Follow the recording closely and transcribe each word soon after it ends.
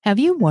Have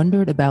you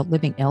wondered about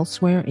living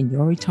elsewhere in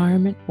your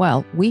retirement?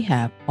 Well, we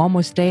have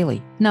almost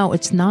daily. No,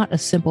 it's not a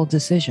simple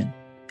decision,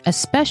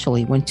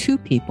 especially when two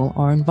people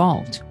are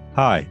involved.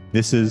 Hi,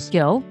 this is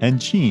Gil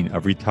and Gene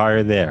of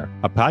Retire There,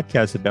 a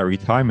podcast about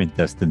retirement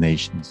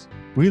destinations.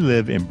 We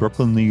live in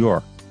Brooklyn, New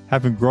York.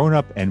 Having grown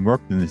up and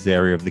worked in this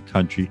area of the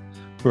country,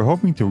 we're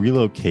hoping to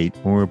relocate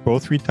when we're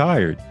both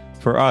retired.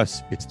 For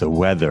us, it's the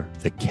weather,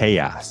 the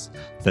chaos,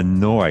 the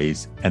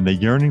noise, and the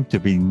yearning to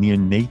be near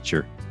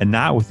nature and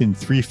not within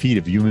 3 feet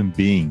of human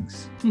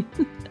beings.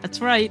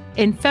 That's right.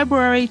 In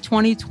February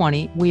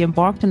 2020, we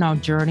embarked on our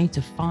journey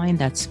to find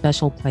that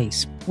special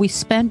place. We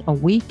spent a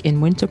week in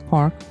Winter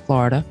Park,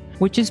 Florida,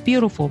 which is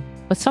beautiful,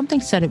 but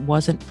something said it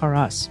wasn't for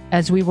us.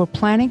 As we were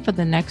planning for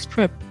the next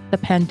trip, the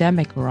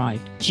pandemic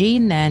arrived.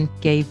 Gene then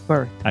gave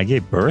birth. I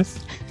gave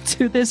birth?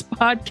 To this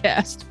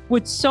podcast.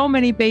 With so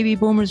many baby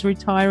boomers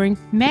retiring,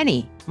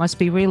 many must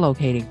be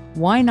relocating.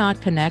 Why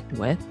not connect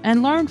with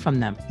and learn from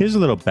them? Here's a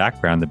little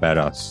background about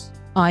us.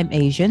 I'm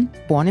Asian,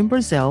 born in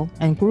Brazil,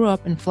 and grew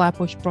up in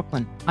Flatbush,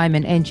 Brooklyn. I'm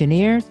an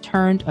engineer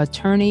turned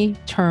attorney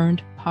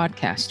turned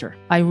podcaster.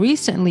 I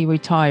recently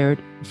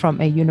retired from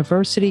a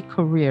university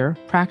career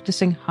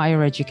practicing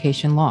higher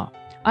education law.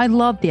 I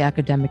love the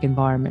academic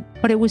environment,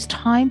 but it was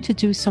time to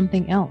do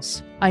something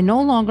else. I no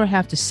longer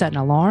have to set an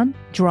alarm,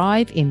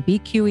 drive in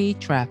BQE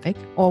traffic,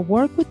 or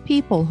work with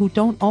people who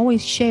don't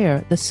always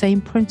share the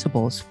same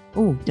principles.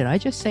 Oh, did I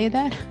just say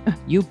that?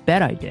 You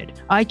bet I did.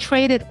 I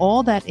traded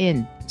all that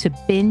in to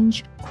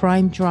binge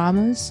crime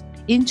dramas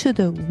into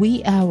the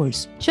wee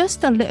hours,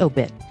 just a little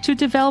bit, to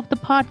develop the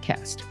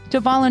podcast,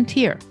 to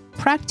volunteer,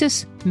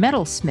 practice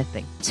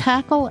metalsmithing,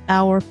 tackle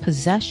our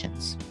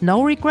possessions.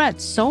 No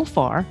regrets so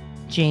far.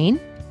 Gene?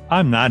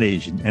 I'm not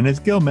Asian, and as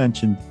Gil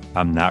mentioned,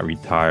 I'm not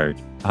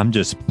retired. I'm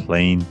just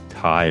plain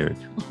tired.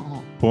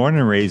 Oh. Born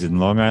and raised in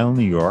Long Island,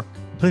 New York,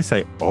 a place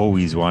I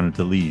always wanted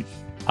to leave.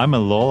 I'm a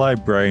law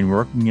librarian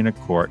working in a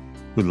court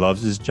who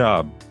loves his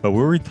job, but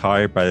we're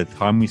retired by the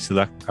time we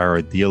select our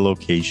ideal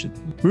location.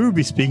 We will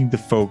be speaking to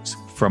folks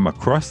from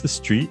across the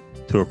street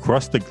to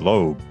across the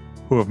globe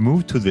who have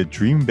moved to their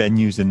dream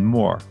venues and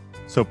more.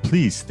 So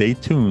please stay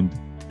tuned,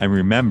 and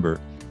remember,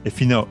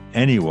 if you know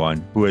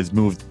anyone who has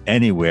moved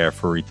anywhere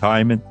for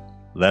retirement,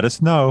 let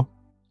us know.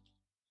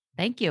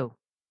 Thank you.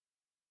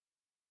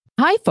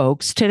 Hi,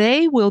 folks.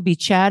 Today we'll be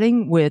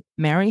chatting with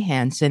Mary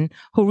Hansen,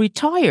 who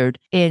retired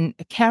in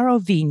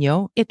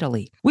Carovigno,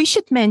 Italy. We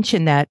should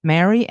mention that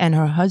Mary and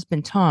her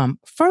husband Tom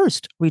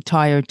first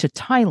retired to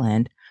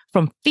Thailand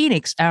from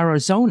Phoenix,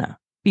 Arizona,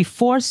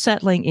 before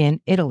settling in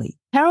Italy.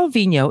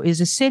 Carovigno is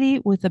a city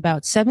with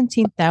about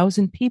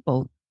 17,000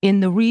 people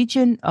in the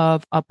region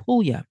of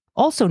Apulia,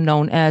 also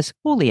known as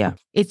Puglia.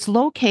 It's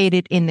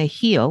located in the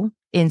Heel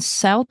in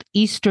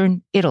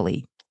southeastern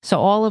Italy. So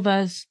all of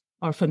us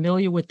are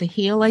familiar with the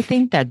heel, I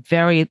think. That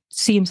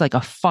seems like a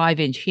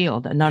 5-inch heel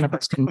that none of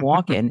us can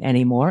walk in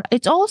anymore.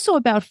 It's also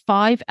about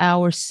 5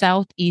 hours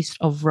southeast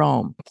of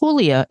Rome.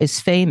 Puglia is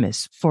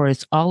famous for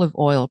its olive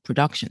oil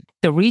production.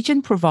 The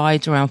region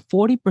provides around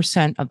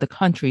 40% of the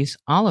country's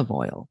olive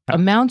oil,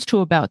 amounts to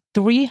about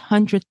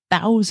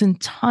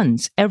 300,000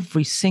 tons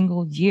every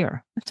single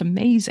year. That's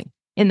amazing.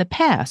 In the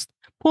past,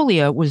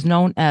 Puglia was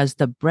known as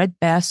the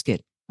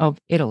breadbasket of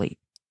Italy,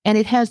 and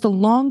it has the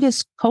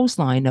longest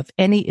coastline of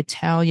any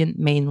Italian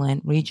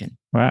mainland region.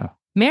 Wow.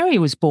 Mary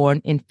was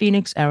born in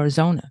Phoenix,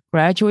 Arizona,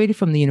 graduated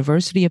from the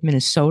University of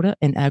Minnesota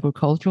in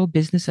agricultural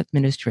business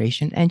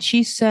administration, and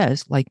she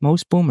says, like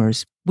most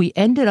boomers, we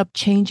ended up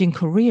changing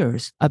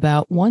careers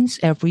about once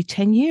every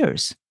 10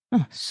 years.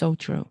 So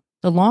true.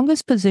 The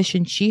longest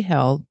position she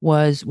held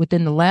was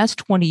within the last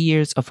 20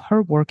 years of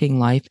her working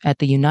life at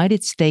the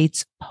United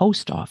States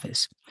Post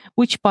Office,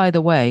 which, by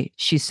the way,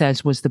 she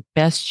says was the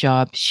best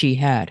job she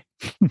had.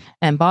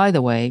 And by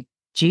the way,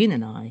 Gene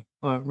and I,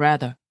 or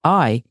rather,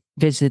 I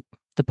visit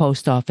the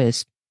post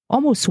office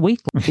almost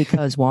weekly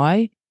because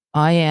why?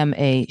 I am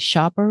a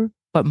shopper,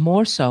 but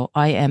more so,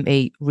 I am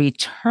a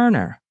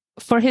returner.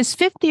 For his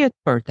 50th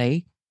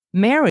birthday,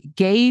 Mary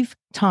gave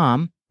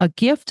Tom a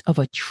gift of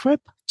a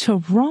trip to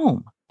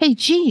Rome. Hey,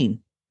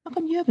 Gene, how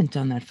come you haven't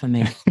done that for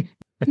me?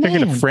 I took you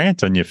to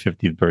France on your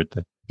 50th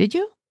birthday. Did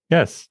you?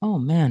 Yes. Oh,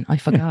 man, I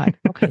forgot.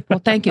 Okay, well,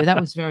 thank you. That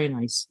was very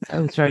nice.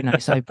 That was very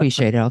nice. I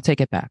appreciate it. I'll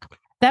take it back.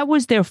 That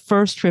was their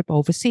first trip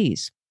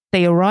overseas.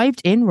 They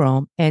arrived in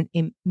Rome and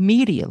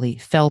immediately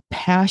fell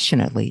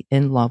passionately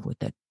in love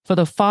with it. For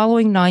the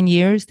following 9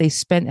 years, they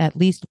spent at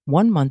least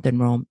 1 month in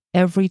Rome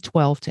every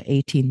 12 to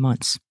 18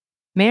 months.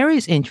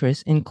 Mary's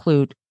interests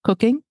include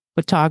cooking,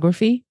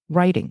 photography,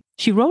 writing.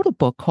 She wrote a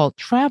book called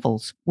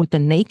Travels with the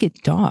Naked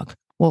Dog.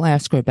 We'll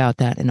ask her about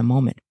that in a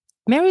moment.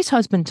 Mary's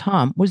husband,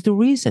 Tom, was the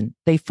reason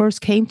they first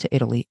came to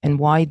Italy and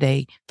why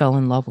they fell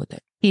in love with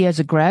it. He has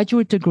a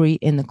graduate degree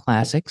in the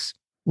classics,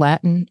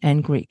 Latin,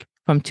 and Greek.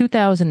 From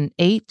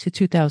 2008 to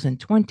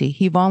 2020,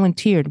 he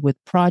volunteered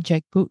with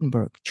Project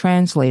Gutenberg,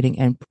 translating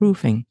and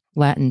proofing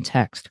Latin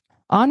text.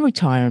 On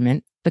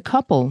retirement, the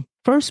couple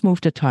first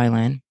moved to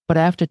Thailand, but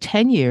after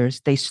 10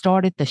 years, they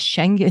started the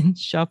Schengen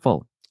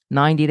Shuffle,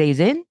 90 days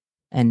in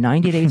and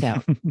 90 days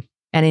out.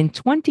 And in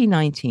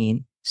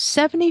 2019,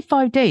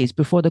 75 days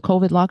before the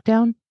COVID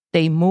lockdown,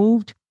 they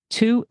moved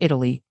to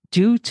Italy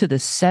due to the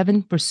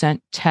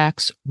 7%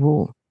 tax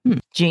rule.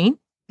 Gene?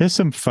 Here's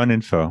some fun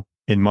info.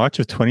 In March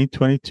of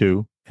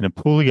 2022, an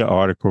Apulia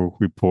article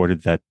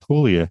reported that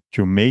Puglia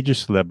drew major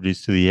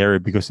celebrities to the area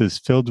because it is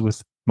filled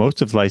with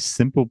most of life's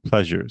simple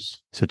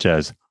pleasures, such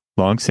as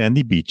long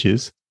sandy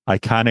beaches,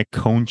 iconic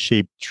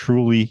cone-shaped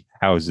truly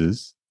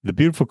houses, the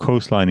beautiful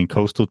coastline in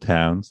coastal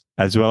towns,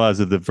 as well as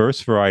a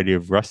diverse variety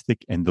of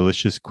rustic and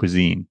delicious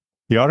cuisine.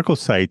 The article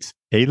cites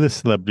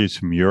A-list celebrities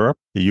from Europe,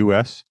 the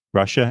US,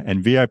 Russia,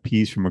 and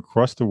VIPs from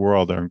across the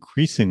world are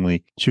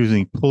increasingly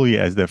choosing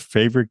Puglia as their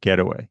favorite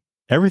getaway.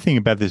 Everything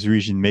about this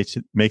region makes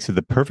it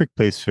the perfect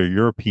place for a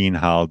European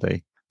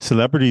holiday.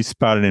 Celebrities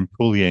spotted in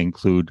Puglia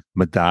include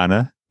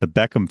Madonna, the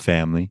Beckham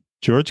family,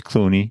 George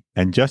Clooney,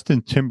 and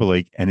Justin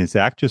Timberlake and his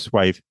actress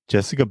wife,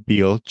 Jessica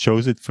Biel,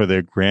 chose it for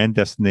their grand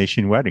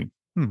destination wedding.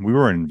 We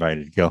weren't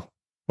invited, Gil.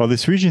 While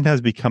this region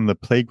has become the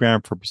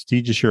playground for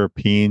prestigious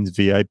Europeans,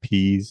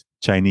 VIPs,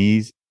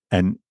 Chinese,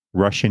 and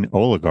Russian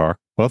oligarchs,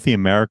 wealthy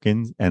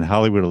Americans, and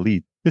Hollywood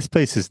elite, this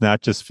place is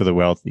not just for the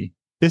wealthy.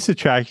 This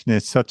attraction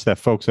is such that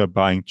folks are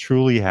buying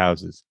Trulli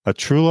houses. A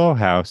Trullo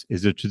house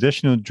is a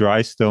traditional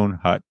dry stone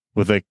hut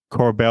with a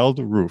corbelled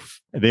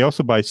roof. They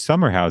also buy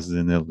summer houses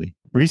in Italy.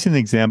 Recent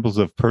examples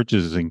of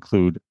purchases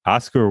include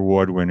Oscar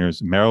Award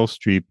winners Meryl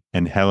Streep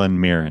and Helen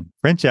Mirren.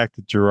 French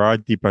actor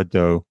Gerard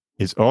Depardieu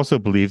is also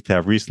believed to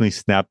have recently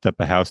snapped up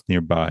a house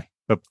nearby.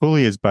 But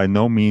Puglia is by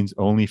no means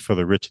only for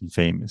the rich and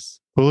famous.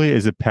 Puglia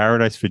is a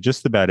paradise for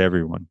just about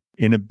everyone.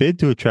 In a bid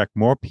to attract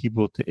more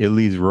people to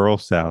Italy's rural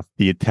south,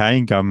 the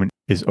Italian government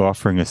is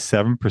offering a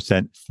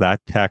 7%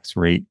 flat tax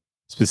rate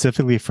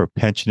specifically for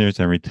pensioners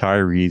and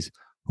retirees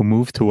who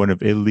move to one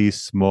of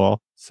Italy's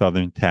small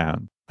southern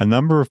towns. A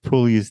number of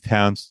Puglia's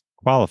towns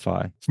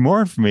qualify. For more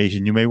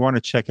information, you may want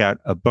to check out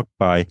a book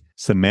by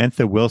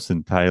Samantha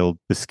Wilson titled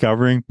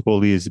Discovering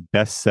Puglia's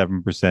Best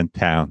 7%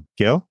 Town.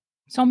 Gil?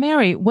 So,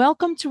 Mary,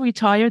 welcome to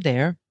Retire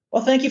There.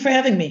 Well, thank you for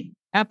having me.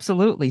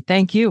 Absolutely.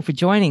 Thank you for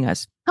joining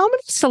us. How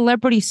many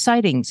celebrity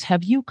sightings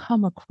have you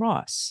come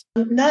across?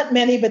 Not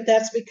many, but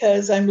that's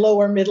because I'm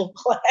lower middle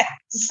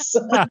class.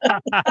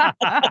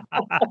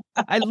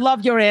 I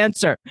love your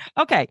answer.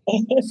 Okay.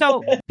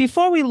 So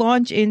before we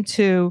launch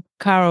into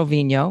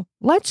Carovigno,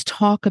 let's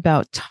talk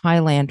about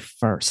Thailand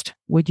first.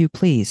 Would you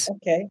please?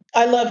 Okay.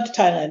 I loved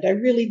Thailand. I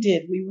really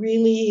did. We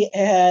really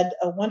had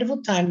a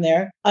wonderful time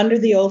there under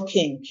the old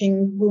king,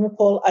 King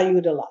Bhumibol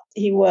Adulyadej.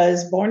 He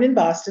was born in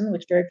Boston,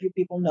 which very few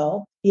people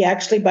know. He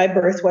actually, by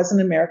birth, was an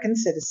American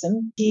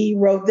citizen. He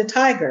rode the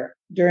Tiger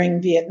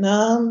during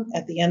Vietnam,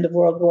 at the end of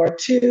World War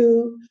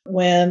II,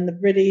 when the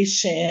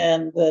British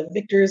and the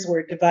victors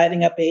were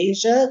dividing up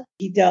Asia.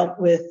 He dealt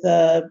with,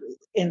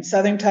 in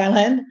southern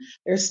Thailand,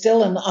 there's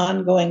still an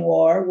ongoing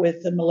war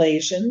with the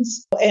Malaysians.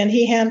 And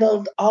he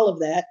handled all of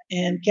that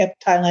and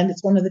kept Thailand.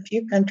 It's one of the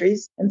few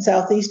countries in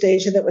Southeast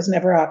Asia that was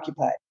never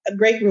occupied. A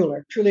great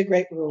ruler, truly a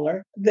great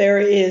ruler. There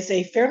is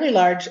a fairly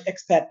large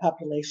expat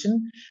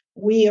population.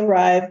 We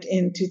arrived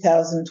in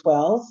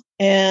 2012.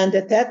 And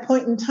at that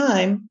point in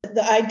time,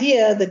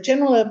 the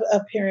general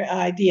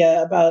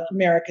idea about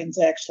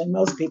Americans, actually,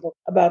 most people,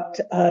 about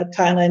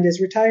Thailand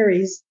is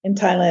retirees in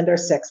Thailand are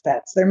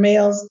sexpats. They're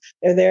males,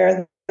 they're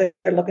there, they're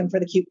looking for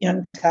the cute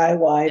young Thai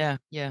wife,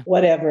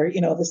 whatever,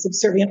 the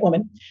subservient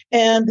woman.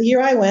 And the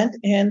year I went,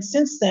 and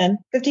since then,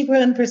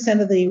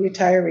 51% of the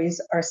retirees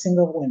are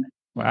single women.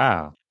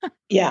 Wow.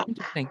 Yeah.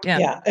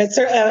 It's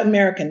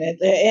American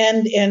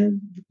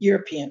and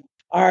European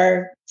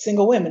are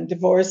single women,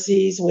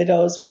 divorcees,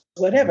 widows,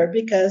 whatever,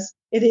 because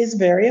it is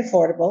very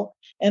affordable.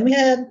 And we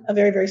had a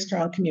very, very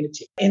strong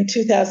community. In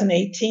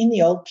 2018,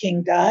 the old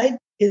king died.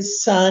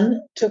 His son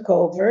took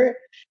over.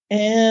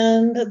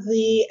 And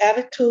the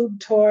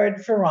attitude toward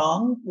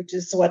Farang, which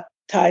is what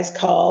Thais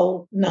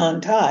call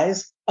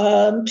non-Thais,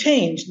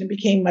 changed and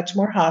became much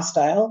more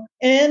hostile.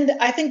 And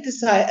I think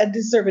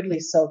deservedly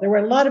so. There were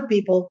a lot of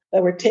people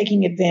that were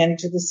taking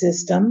advantage of the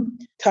system.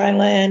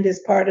 Thailand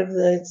is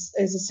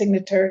is a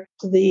signatory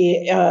to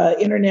the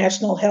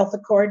International Health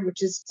Accord,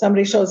 which is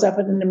somebody shows up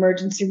in an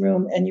emergency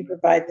room and you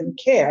provide them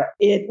care.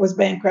 It was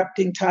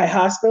bankrupting Thai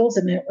hospitals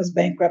and it was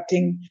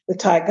bankrupting the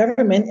Thai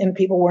government, and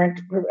people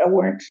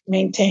weren't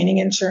maintaining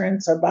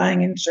insurance or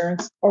buying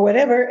insurance or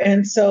whatever.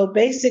 And so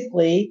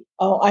basically,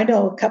 I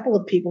know a couple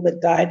of people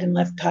that died and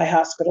left Thai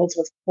hospitals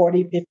with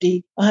 $40,000,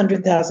 $50,000,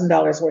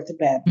 $100,000 worth of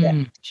bad debt.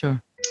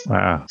 Sure.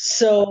 Wow.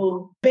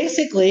 So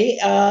basically,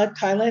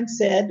 Thailand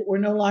said, we're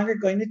no longer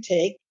going to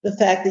take the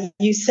fact that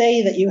you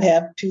say that you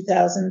have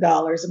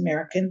 $2,000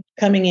 American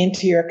coming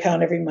into your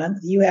account every month.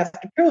 You have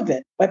to prove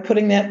it by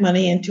putting that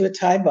money into a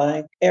Thai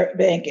bank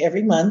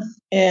every month.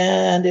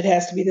 And it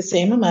has to be the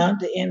same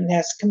amount and it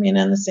has to come in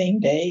on the same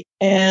day.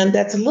 And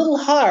that's a little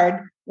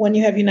hard when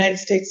you have United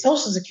States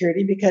Social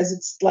Security, because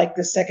it's like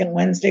the second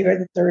Wednesday or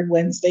the third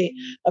Wednesday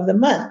of the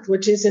month,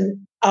 which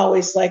isn't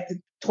always like the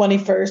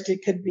 21st.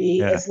 It could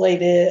be as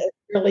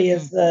early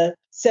as the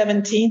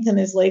 17th and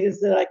as late as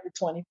the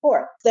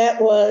 24th.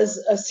 That was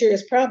a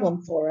serious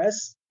problem for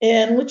us,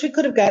 and which we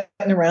could have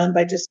gotten around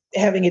by just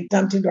having it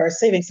dumped into our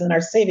savings and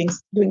our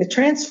savings doing the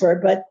transfer.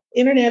 But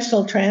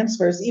international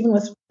transfers, even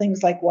with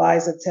things like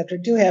Wise, et cetera,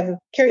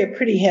 carry a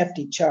pretty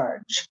hefty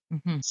charge.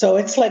 Mm-hmm. So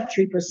it's like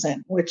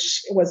 3%,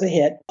 which was a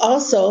hit.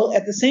 Also,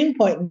 at the same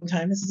point in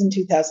time, this is in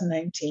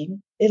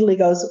 2019, Italy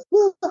goes,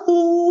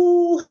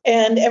 woohoo.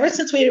 And ever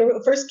since we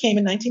first came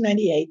in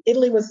 1998,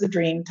 Italy was the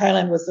dream.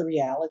 Thailand was the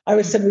reality. I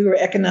always said we were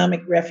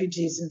economic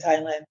refugees in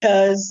Thailand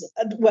because,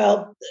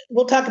 well,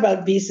 we'll talk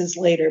about visas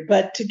later,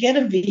 but to get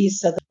a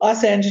visa, the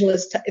Los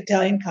Angeles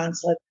Italian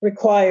consulate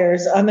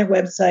requires on their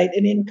website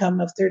an income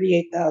of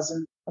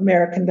 38,000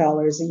 American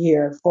dollars a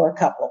year for a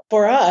couple.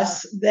 For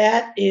us,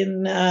 that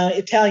in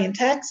Italian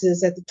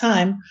taxes at the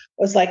time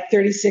was like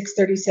 36,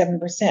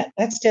 37%.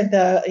 That's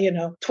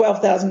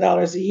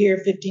 $12,000 a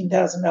year,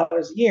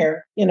 $15,000 a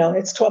year.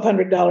 It's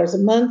 $1,200 a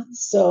month.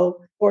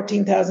 So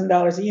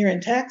 $14,000 a year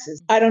in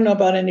taxes. I don't know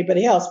about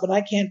anybody else, but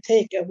I can't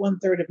take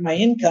 1/3 of my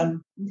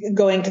income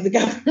going to the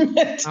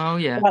government. Oh,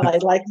 yeah. Well, I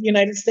like the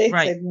United States.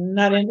 Right. I'm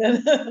not in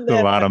that.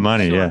 A lot of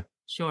money, sure. yeah.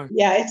 Sure.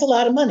 Yeah, it's a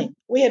lot of money.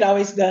 We had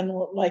always done,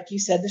 like you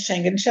said, the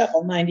Schengen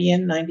Shuffle, 90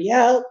 in, 90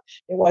 out.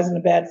 It wasn't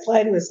a bad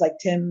flight. It was like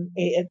 10,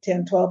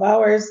 12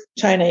 hours.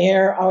 China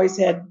Air always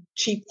had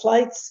cheap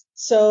flights.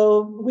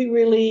 So we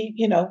really,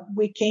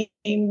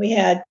 we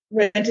had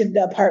rented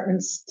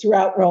apartments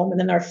throughout Rome. And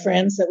then our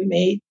friends that we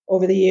made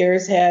over the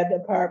years had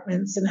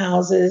apartments and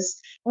houses.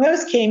 We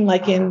always came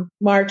like in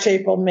March,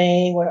 April,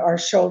 May, our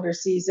shoulder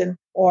season,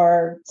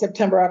 or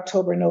September,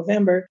 October,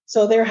 November.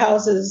 So their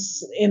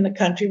houses in the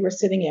country were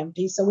sitting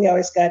empty. So we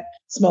always got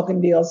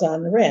smoking deals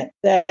on the rent.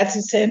 That's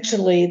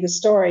essentially the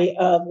story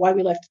of why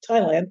we left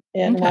Thailand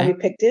and why we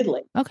picked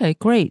Italy. Okay,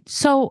 great.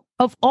 So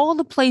of all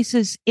the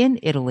places in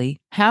Italy,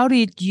 how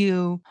did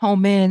you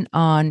home in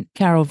on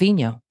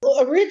Carovigno?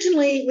 Well,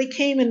 originally, we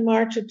came in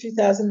March of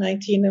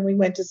 2019 and we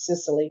went to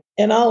Sicily.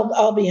 And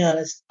I'll be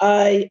honest,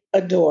 I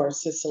adore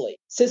Sicily.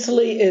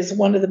 Sicily is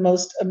one of the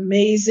most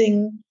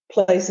amazing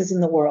places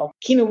in the world.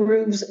 Keanu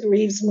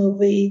Reeves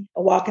movie,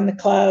 A Walk in the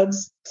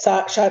Clouds,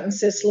 shot in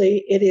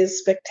Sicily. It is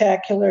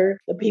spectacular.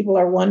 The people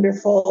are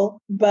wonderful,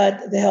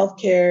 but the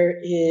healthcare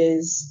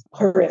is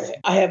horrific.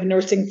 I have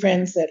nursing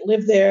friends that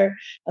live there,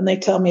 and they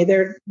tell me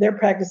they're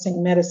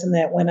practicing medicine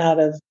that went out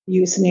of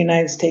use in the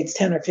United States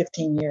 10 or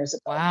 15 years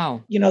ago.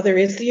 Wow. There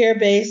is the air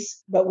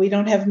base, but we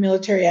don't have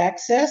military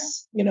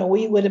access.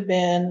 We would have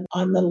been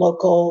on the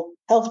local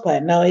health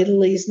plan. Now,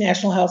 Italy's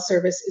National Health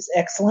Service is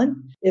excellent.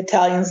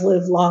 Italians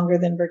live longer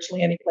than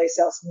virtually any place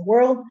else in the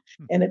world.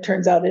 And it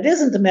turns out it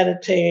isn't the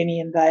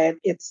Mediterranean diet,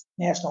 it's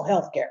national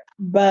health care.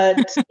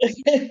 But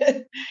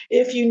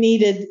if you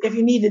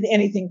needed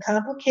anything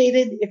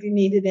complicated, if you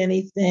needed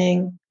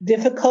anything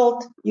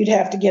difficult, you'd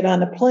have to get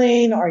on a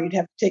plane or you'd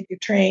have to take your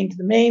train to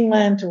the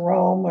mainland, to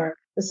Rome or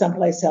to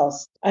someplace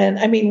else. And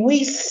I mean,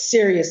 we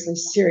seriously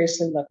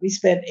looked. We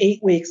spent 8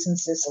 weeks in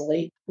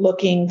Sicily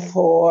looking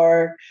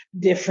for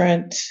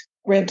different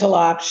rental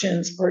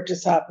options,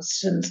 purchase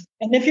options.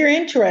 And if you're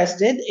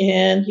interested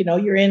in,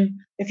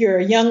 if you're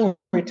a young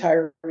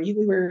retiree,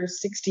 we were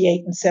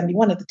 68 and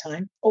 71 at the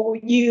time, or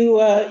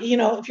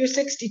if you're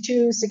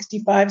 62,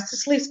 65,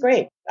 Sicily's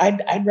great.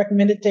 I'd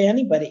recommend it to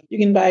anybody. You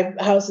can buy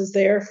houses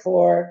there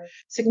for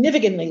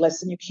significantly less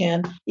than you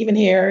can, even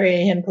here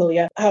in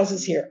Puglia.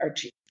 Houses here are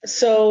cheap.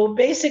 So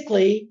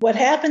basically what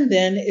happened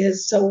then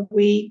is, so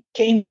we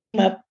came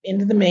up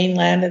into the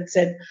mainland and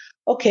said,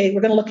 okay,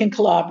 we're going to look in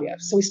Calabria.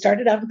 So we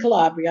started out in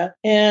Calabria.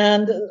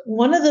 And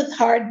one of the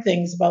hard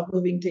things about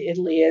moving to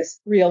Italy is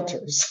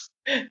realtors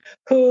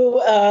who,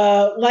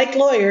 like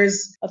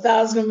lawyers,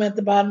 1,000 of them at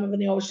the bottom of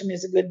the ocean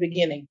is a good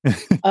beginning.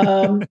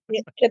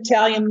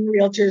 Italian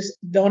realtors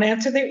don't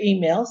answer their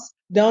emails,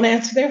 don't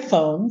answer their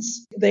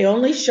phones. They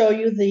only show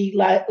you the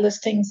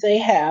listings they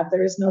have.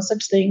 There is no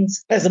such thing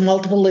as a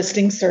multiple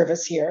listing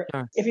service here.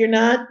 Sure. If you're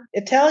not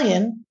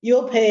Italian,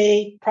 you'll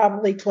pay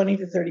probably 20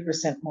 to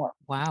 30% more.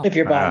 Wow. If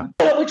you're buying.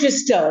 Which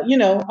is still,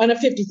 on a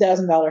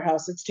 $50,000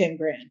 house, it's $10,000.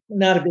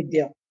 Not a big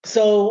deal.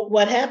 So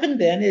what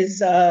happened then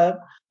is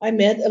I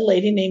met a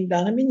lady named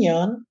Donna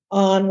Mignon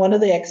on one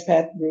of the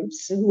expat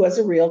groups who was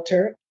a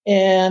realtor.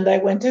 And I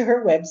went to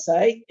her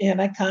website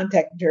and I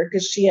contacted her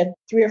because she had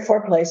 3 or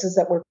 4 places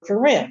that were for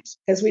rent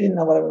because we didn't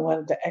know whether we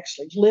wanted to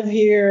actually live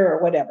here or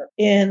whatever.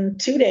 In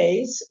 2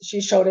 days, she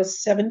showed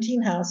us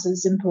 17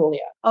 houses in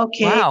Puglia.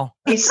 Okay. Wow.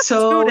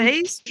 So 2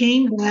 days?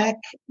 Came back.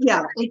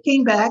 Yeah, it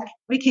came back.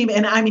 We came,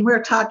 and I mean,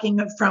 we're talking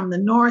from the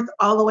north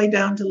all the way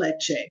down to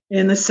Lecce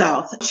in the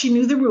south. She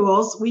knew the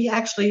rules. We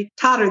actually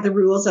taught her the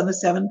rules on the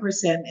 7%.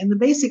 And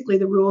basically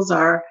the rules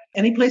are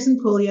any place in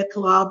Puglia,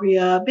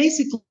 Calabria,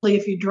 basically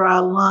if you draw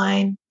a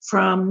line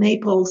from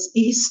Naples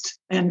east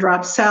and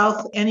drop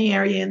south any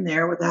area in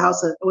there with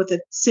with a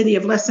city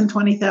of less than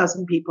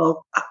 20,000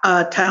 people,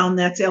 a town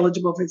that's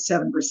eligible for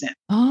 7%.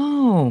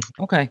 Oh,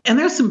 okay. And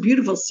there's some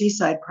beautiful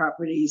seaside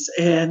properties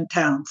and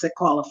towns that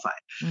qualify.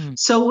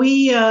 So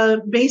we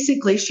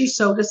basically, she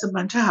showed us a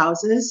bunch of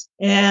houses,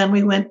 and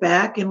we went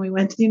back and we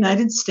went to the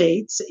United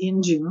States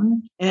in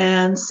June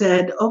and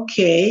said,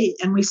 okay.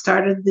 And we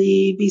started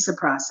the visa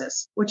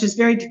process, which is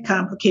very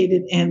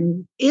complicated.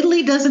 And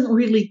Italy doesn't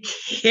really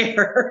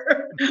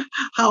care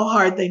how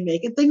hard they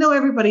make it. They know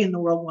everybody in the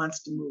world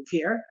wants to move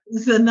here.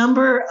 The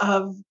number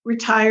of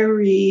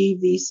retiree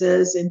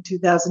visas in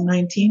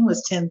 2019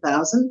 was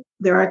 10,000.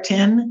 There are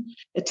 10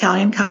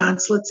 Italian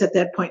consulates at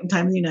that point in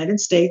time in the United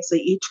States. They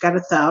each got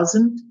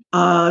 1,000.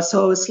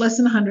 So it's less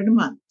than 100 a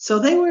month. So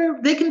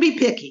they can be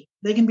picky.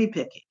 They can be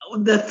picky.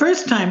 The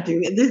first time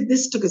through,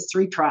 this took us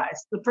 3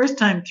 tries. The first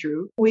time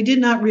through, we did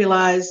not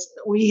realize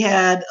we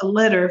had a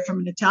letter from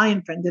an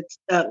Italian friend, that's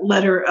a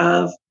letter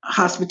of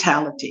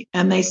hospitality.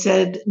 And they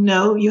said,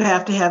 no, you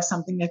have to have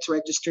something that's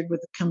registered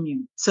with the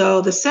commune.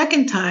 So the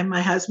second time,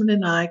 my husband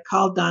and I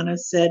called Donna,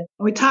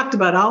 we talked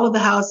about all of the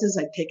houses.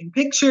 I'd taken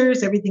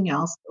pictures, everything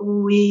else.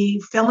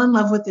 We fell in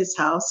love with this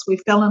house.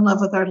 We fell in love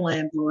with our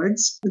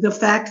landlords. The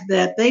fact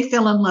that they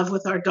fell in love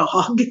with our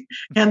dog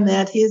and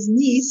that his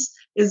niece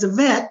is a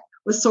vet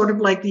was sort of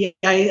like the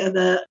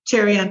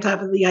cherry on top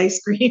of the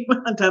ice cream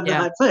on top of the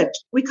hot fudge.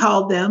 We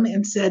called them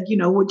and said,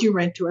 would you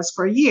rent to us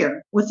for a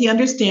year? With the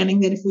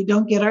understanding that if we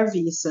don't get our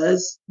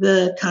visas,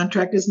 the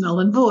contract is null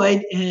and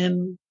void,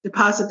 and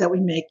deposit that we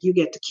make, you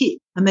get to keep.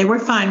 And they were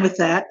fine with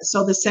that.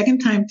 So the second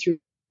time through,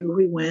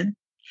 we went,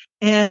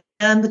 and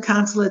the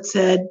consulate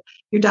said,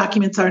 your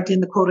documents aren't in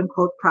the quote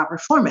unquote proper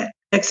format.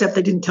 Except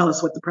they didn't tell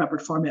us what the proper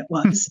format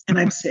was. And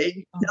I'm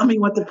saying, tell me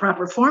what the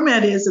proper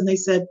format is. And they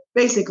said,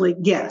 basically,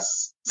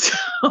 guess.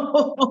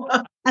 So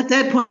at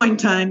that point in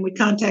time, we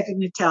contacted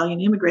an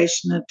Italian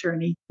immigration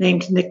attorney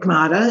named Nick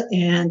Mata,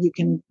 and you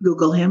can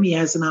Google him. He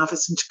has an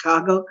office in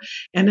Chicago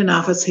and an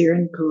office here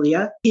in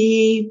Puglia.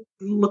 He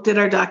looked at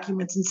our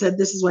documents and said,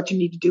 this is what you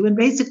need to do. And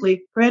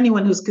basically, for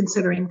anyone who's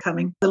considering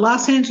coming, the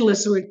Los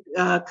Angeles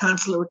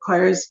consulate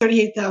requires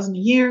 $38,000 a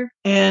year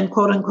and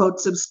quote unquote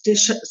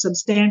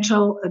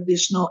substantial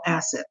additional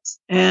assets.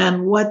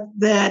 And what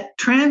that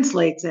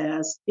translates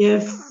as,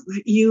 if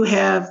you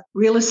have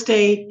real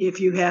estate, if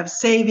you have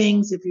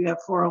savings, if you have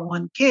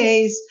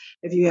 401ks,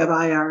 if you have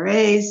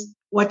IRAs,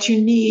 what you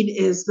need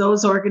is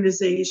those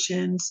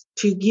organizations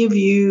to give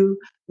you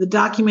the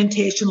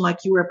documentation like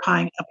you were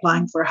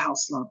applying for a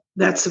house loan.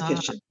 That's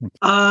sufficient.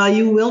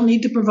 You will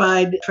need to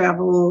provide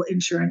travel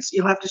insurance.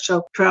 You'll have to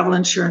show travel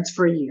insurance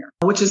for a year,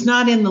 which is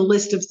not in the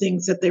list of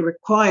things that they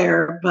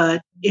require.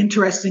 But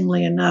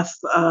interestingly enough,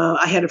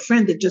 I had a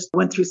friend that just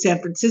went through San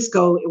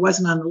Francisco. It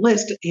wasn't on the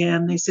list.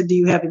 And they said, do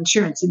you have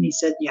insurance? And he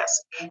said,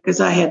 yes, because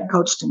I had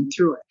coached him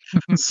through it.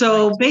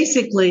 So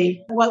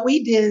basically what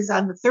we did is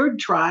on the third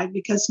try,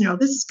 because,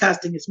 this is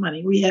costing us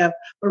money. We're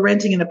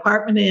renting an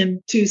apartment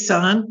in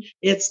Tucson.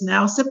 It's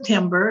now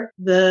September.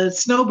 The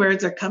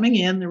snowbirds are coming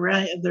in.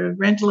 The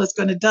rental is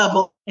going to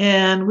double.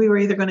 And we were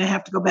either going to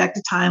have to go back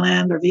to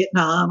Thailand or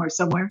Vietnam or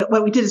somewhere. But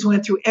what we did is we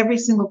went through every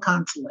single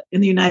consulate in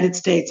the United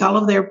States, all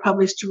of their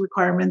published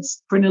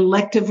requirements for an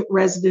elective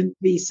resident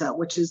visa,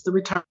 which is the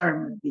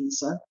retirement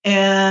visa.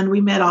 And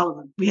we met all of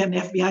them. We had an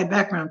FBI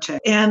background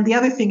check. And the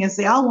other thing is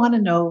they all want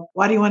to know,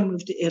 why do you want to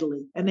move to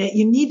Italy? And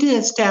you need to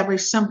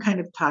establish some kind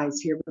of ties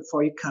here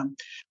before you come.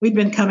 We'd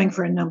been coming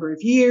for a number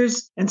of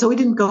years. And so we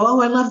didn't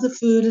go, I love the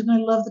food and I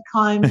love the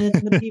climate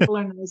and the people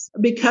are nice.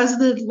 Because of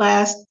the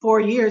last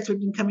 4 years, we've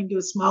been coming to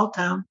a small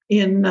town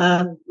in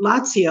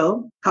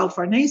Lazio called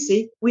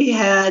Farnese.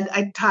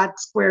 I taught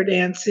square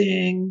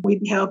dancing.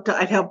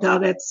 I'd helped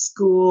out at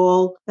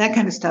school, that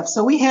kind of stuff.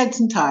 So we had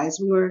some ties.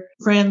 We were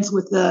friends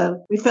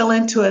we fell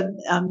into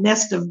a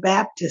nest of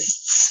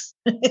Baptists.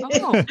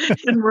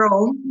 In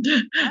Rome.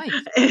 Nice.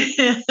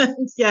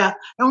 And,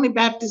 only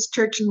Baptist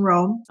church in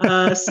Rome,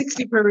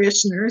 60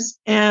 parishioners.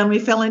 And we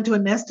fell into a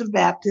nest of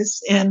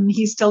Baptists, and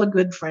he's still a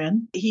good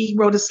friend. He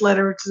wrote us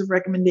letters of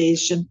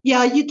recommendation.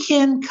 Yeah, you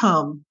can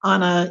come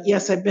on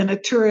I've been a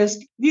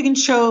tourist. You can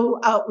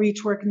show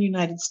outreach work in the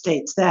United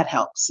States. That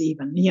helps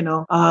even,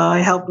 I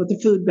helped with the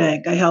food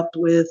bank. I helped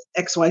with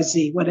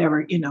XYZ,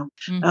 whatever,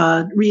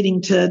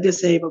 reading to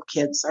disabled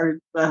kids or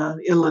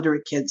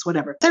illiterate kids,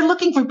 whatever. They're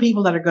looking for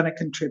people that are going to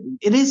contribute.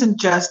 It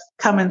isn't just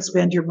come and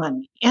spend your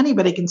money.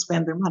 Anybody can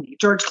spend their money.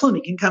 George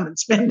Clooney can come and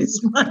spend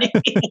his money.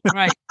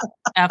 Right.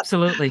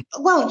 Absolutely.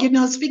 Well,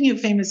 speaking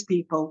of famous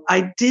people,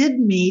 I did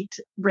meet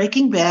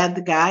Breaking Bad,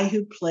 the guy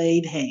who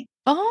played Hank.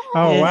 Oh,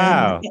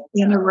 wow.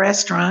 In a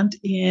restaurant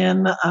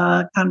in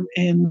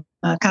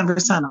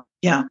Conversano.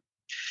 Yeah.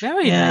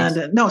 Very nice.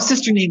 No,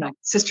 Sister Nino.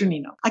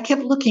 I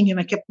kept looking.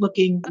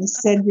 I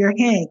said, you're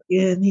Hank.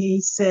 And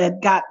he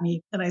said, got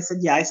me. And I said,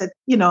 yeah. I said,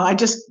 I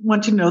just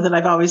want you to know that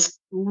I've always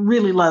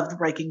really loved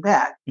Breaking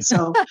Bad.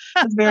 So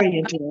it's very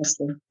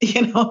interesting,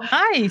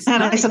 Nice.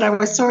 And I said, I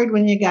was sorry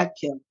when you got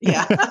killed.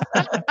 Yeah.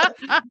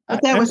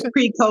 But that was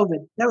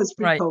pre-COVID.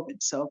 Right.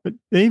 So But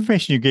the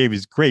information you gave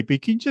is great,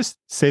 but can you just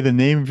say the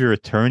name of your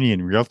attorney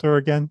and realtor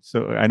again?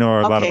 So I know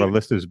a lot of our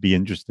listeners would be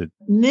interested.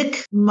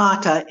 Nick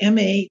Matta,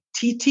 Matta.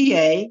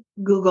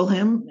 Google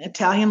him,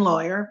 Italian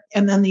lawyer.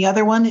 And then the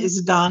other one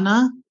is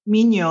Donna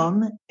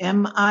Mignon,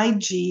 Mignon.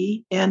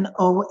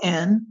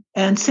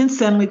 And since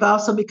then, we've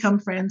also become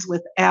friends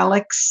with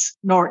Alex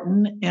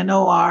Norton,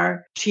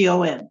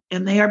 Norton.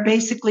 And they are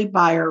basically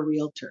buyer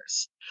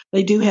realtors.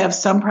 They do have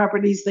some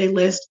properties they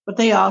list, but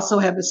they also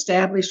have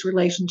established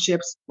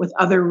relationships with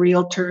other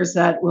realtors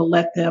that will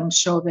let them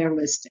show their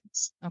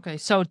listings. Okay.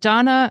 So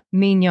Donna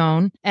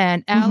Mignon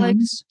and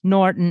Alex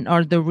Norton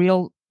are the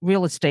real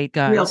estate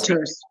guys.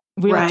 Realtors.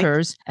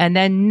 Right. And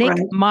then Nick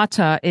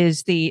Matta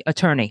is the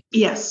attorney.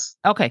 Yes.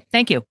 Okay.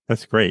 Thank you.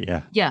 That's great.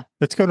 Yeah. Yeah.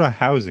 Let's go to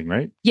housing,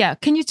 right? Yeah.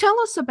 Can you tell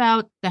us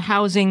about the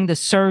housing, the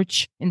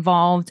search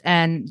involved?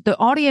 And the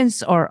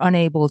audience are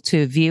unable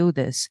to view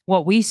this.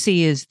 What we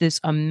see is this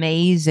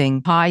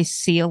amazing high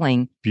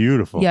ceiling.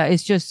 Beautiful. Yeah.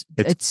 It's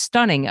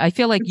stunning. I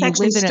feel like you live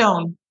in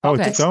stone.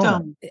 It's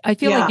stone. I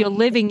feel like you're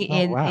living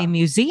in a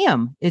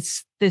museum.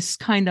 It's this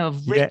kind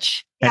of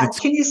rich. Yeah.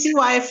 Can you see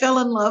why I fell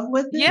in love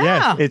with it? Yeah.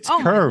 Yes, it's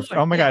curved.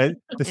 Oh my God.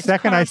 The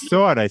second I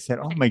saw it, I said,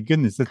 oh my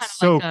goodness, that's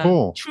so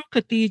cool. True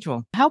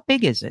cathedral. How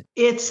big is it?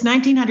 It's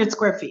 1,900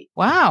 square feet.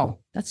 Wow.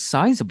 That's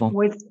sizable.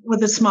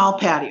 With a small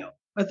patio.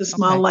 With a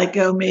small,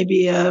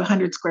 maybe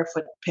 100 square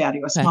foot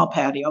patio, small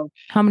patio.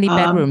 How many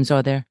bedrooms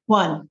are there?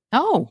 One.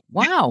 Oh,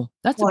 wow.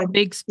 That's a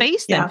big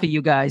space then for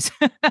you guys.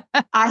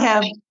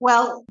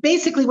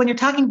 Basically, when you're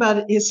talking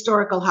about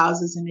historical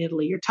houses in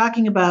Italy, you're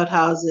talking about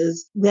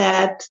houses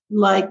that,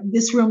 like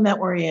this room that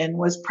we're in,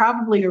 was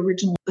probably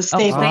originally the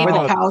stable for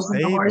the cows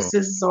and the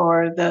horses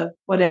or the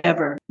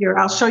whatever. Here,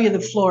 I'll show you the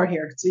floor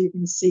here so you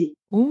can see.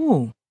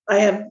 Ooh.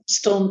 I have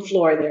stone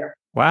floor there.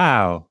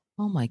 Wow.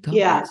 Oh my God.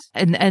 Yeah.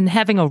 And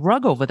having a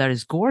rug over that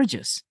is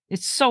gorgeous.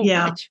 It's so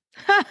rich.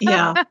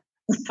 Yeah.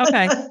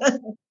 Okay.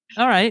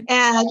 All right.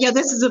 And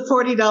this is a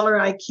 $40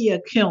 IKEA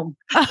kiln.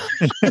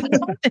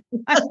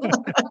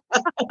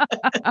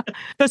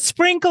 The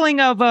sprinkling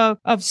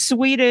of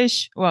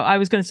Swedish, well, I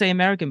was going to say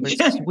American, but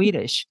it's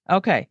Swedish.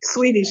 Okay.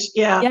 Swedish.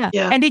 Yeah.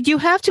 And did you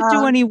have to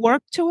do any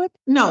work to it?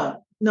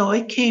 No,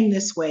 it came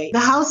this way. The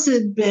house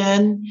had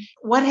been,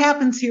 what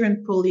happens here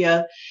in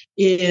Puglia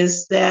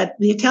is that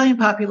the Italian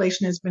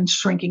population has been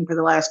shrinking for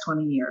the last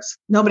 20 years.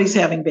 Nobody's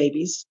having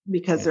babies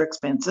because they're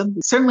expensive.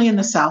 Certainly in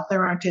the South,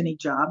 there aren't any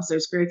jobs.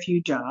 There's very few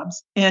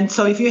jobs. And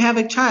so if you have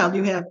a child,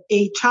 you have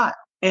a child.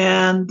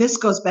 And this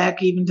goes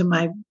back even to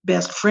my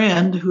best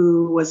friend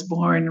who was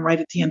born right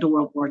at the end of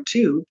World War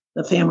II.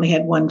 The family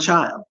had one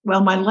child.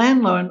 Well, my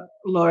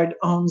landlord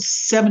owns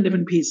 7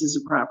 different pieces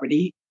of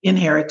property,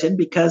 inherited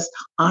because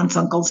aunts,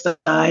 uncles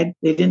died.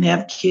 They didn't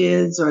have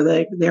kids, or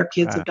their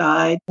kids have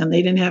died and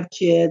they didn't have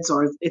kids,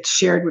 or it's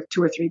shared with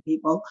 2 or 3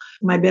 people.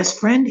 My best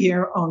friend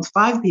here owns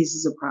 5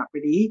 pieces of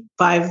property,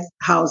 5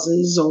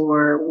 houses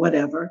or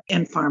whatever,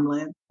 and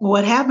farmland.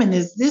 What happened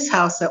is this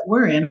house that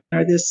we're in,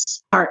 or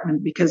this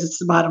apartment, because it's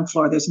the bottom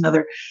floor, there's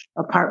another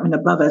apartment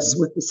above us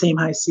with the same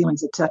high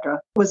ceilings, etc.,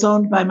 was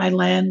owned by my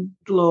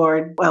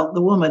landlord, well,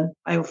 the woman,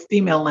 my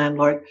female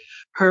landlord,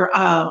 her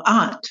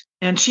aunt.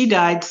 And she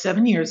died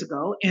 7 years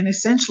ago. And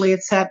essentially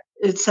it sat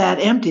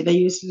empty. They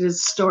used it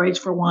as storage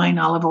for wine,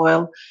 olive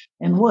oil,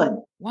 and wood.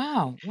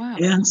 Wow.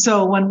 And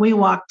so when we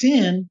walked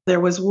in, there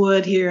was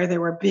wood here.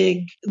 There were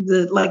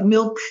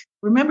milk.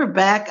 Remember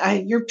back,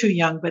 you're too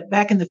young, but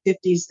back in the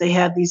 50s, they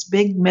had these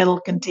big metal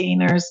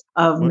containers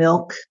of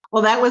milk.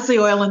 Well, that was the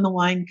oil in the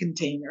wine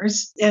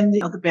containers and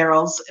the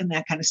barrels and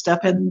that kind of stuff.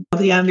 And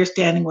the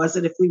understanding was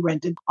that if we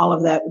rented, all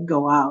of that would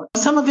go out.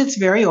 Some of it's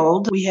very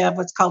old. We have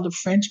what's called a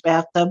French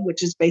bathtub,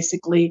 which is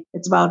basically,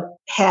 it's about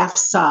half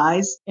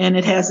size, and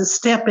it has a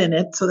step in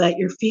it so that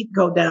your feet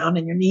go down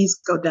and your knees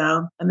go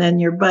down, and then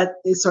your butt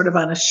is sort of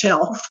on a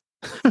shelf.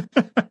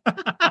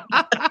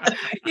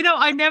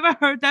 I never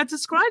heard that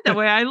described that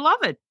way. I love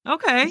it.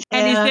 Okay.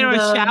 And is there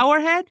a shower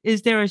head?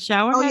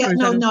 Oh, yeah.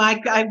 No,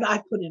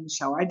 I put in a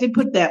shower. I did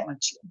put that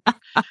much in.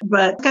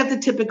 But it's got the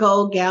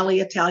typical galley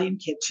Italian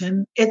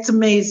kitchen. It's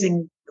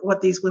amazing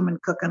what these women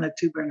cook on a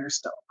 2-burner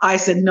stove. I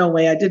said, no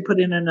way. I did put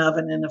in an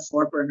oven and a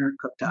 4-burner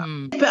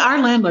cooktop. But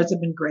our landlords have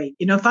been great.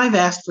 If I've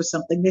asked for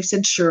something, they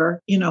said,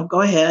 sure,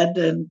 go ahead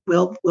and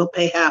we'll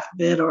pay half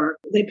of it, or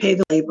they pay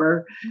the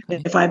labor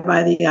if I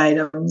buy the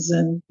items.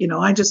 And,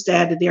 I just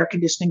added the air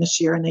conditioning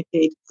this year and they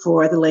paid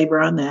for the labor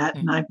on that.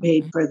 And I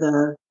paid for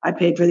the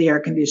air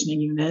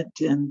conditioning unit,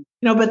 and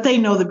but they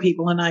know the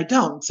people and I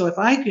don't. So if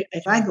I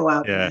go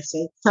out and I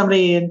say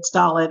somebody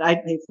install it, I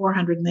pay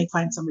 $400 and they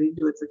find somebody to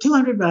do it for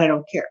 $200, but I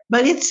don't care.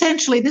 But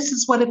essentially, this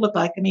is what it looked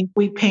like. I mean,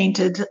 we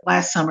painted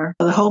last summer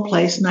the whole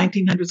place,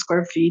 1,900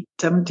 square feet,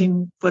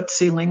 17-foot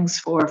ceilings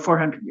for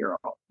 €400.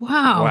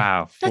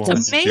 Wow, that's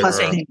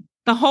amazing.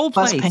 The whole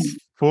place.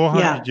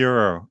 400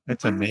 euro.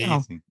 That's Wow.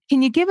 amazing.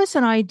 Can you give us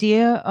an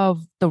idea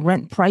of the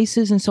rent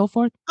prices and so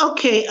forth?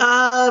 Okay,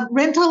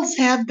 rentals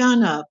have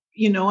gone up.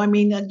 I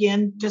mean,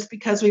 again, just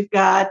because we've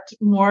got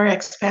more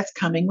expats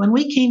coming. When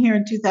we came here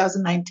in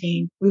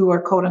 2019, we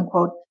were quote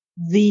unquote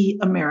the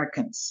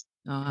Americans.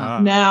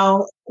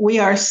 Now we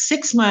are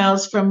 6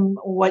 miles from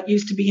what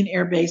used to be an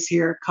air base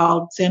here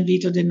called San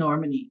Vito di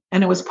Normandy.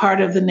 And it was part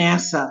of the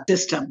NASA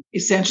system.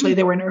 Essentially,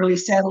 they were an early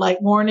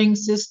satellite warning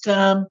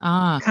system,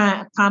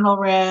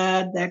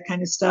 Conelrad, that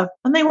kind of stuff.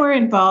 And they were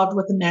involved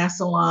with the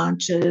NASA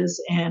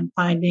launches and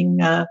finding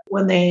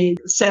when the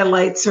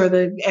satellites or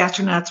the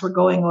astronauts were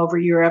going over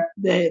Europe,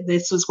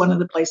 this was one of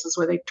the places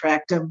where they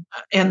tracked them.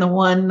 And the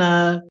one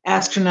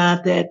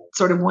astronaut that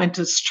sort of went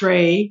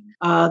astray,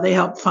 they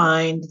helped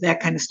find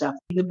that kind of stuff.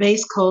 The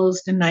base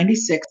closed in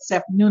 96. This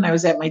afternoon, I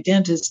was at my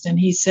dentist and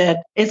he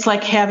said, it's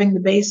like having the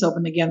base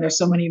open again. There's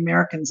so many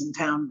Americans in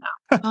town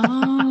now.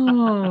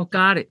 Oh,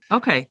 got it.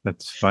 Okay.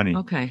 That's funny.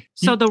 Okay.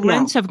 So the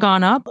rents have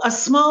gone up? A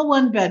small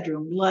one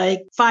bedroom,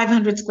 like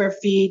 500 square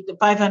feet,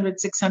 500,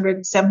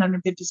 600,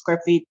 750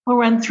 square feet, will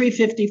run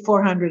 350,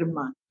 400 a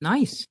month.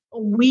 Nice.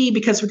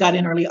 Because we got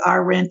in early,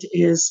 our rent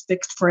is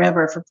fixed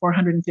forever for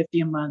 450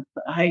 a month.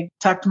 I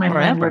talked to my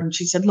landlord and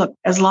she said, look,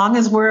 as long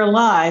as we're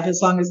alive,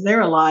 as long as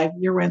they're alive,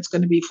 your rent's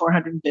going to be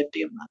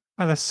 450 a month.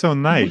 Oh, that's so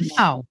nice.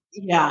 Wow.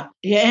 Yeah.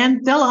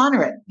 And they'll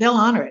honor it,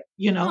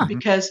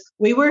 because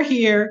we were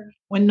here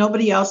when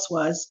nobody else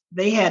was.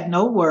 They had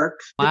no work.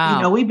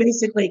 Wow. We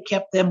basically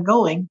kept them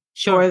going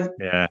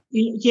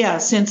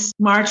since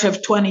March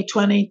of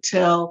 2020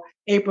 till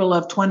April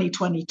of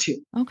 2022.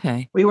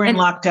 Okay. We were in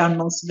lockdown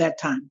most of that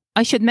time.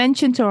 I should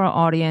mention to our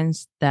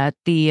audience that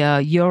the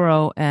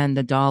euro and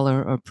the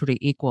dollar are pretty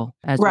equal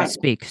as we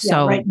speak.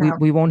 So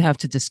we won't have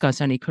to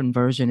discuss any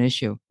conversion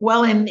issue.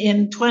 Well, in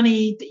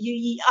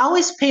you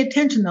always pay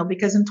attention, though,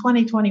 because in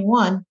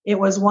 2021, it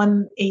was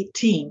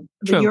 118.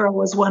 The euro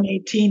was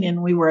 118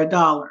 and we were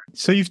 $1.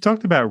 So you've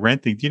talked about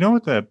renting. Do you know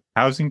what the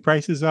housing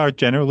prices are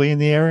generally in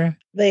the area?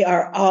 They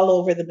are all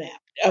over the map.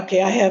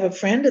 Okay, I have a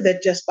friend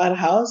that just bought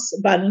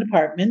an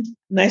apartment,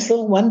 nice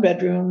little one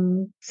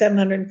bedroom,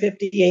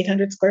 750,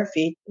 800 square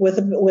feet with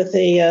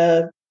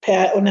a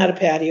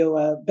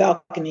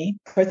balcony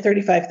for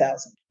 $35,000,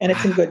 and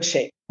it's in good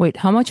shape. Wait,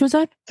 how much was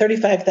that?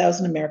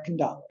 35,000 American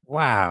dollars.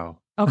 Wow.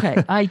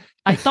 Okay, I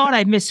thought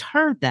I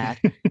misheard that,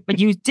 but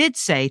you did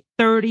say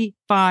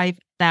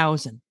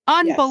 35,000.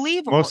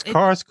 Unbelievable. Most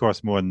cars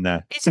cost more than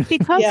that. It's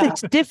because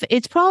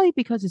it's probably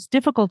because it's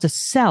difficult to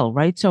sell,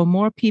 right? So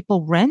more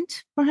people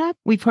rent, perhaps?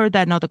 We've heard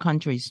that in other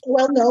countries.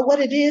 Well, no, what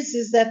it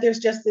is that there's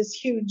just this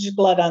huge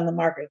glut on the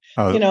market.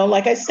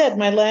 Like I said,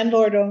 my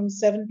landlord owns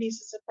 7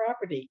 pieces of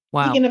property.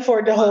 Wow. He can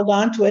afford to hold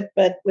on to it,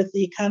 but with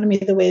the economy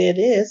the way it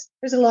is,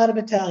 there's a lot of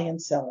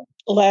Italians selling.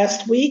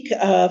 Last week,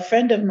 a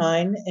friend of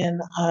mine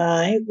and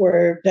I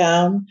were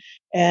down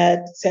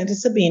at Santa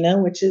Sabina,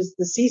 which is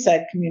the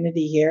seaside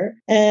community here.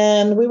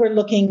 And we were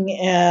looking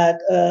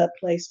at a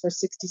place for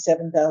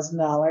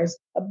 $67,000,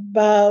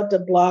 about a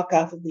block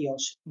off of the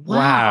ocean.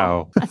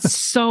 Wow. That's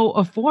so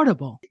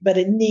affordable. But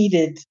it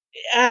needed,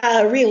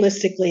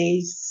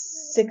 realistically,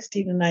 $60,000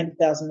 to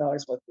 $90,000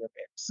 worth of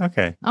repairs.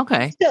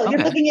 Okay. Still,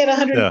 you're looking at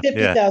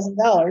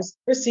 $150,000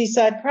 for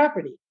seaside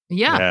property.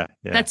 Yeah.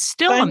 That's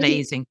still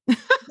amazing. You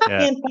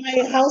can't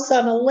buy a house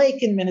on a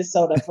lake in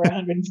Minnesota for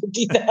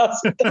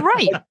 $150,000.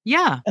 Right.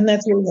 Yeah. And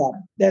that's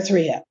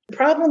rehab. The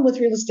problem with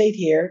real estate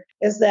here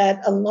is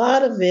that a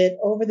lot of it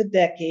over the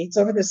decades,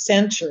 over the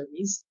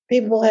centuries,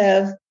 people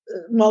have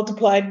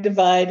multiplied,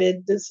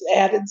 divided,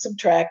 added,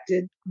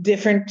 subtracted,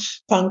 different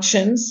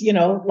functions,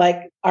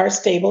 like our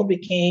stable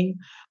became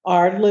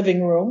our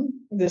living room.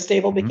 The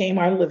stable became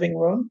our living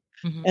room.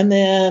 Mm-hmm. And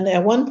then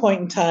at one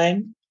point in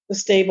time, the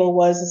stable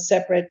was a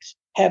separate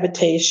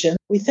habitation.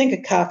 We think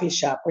a coffee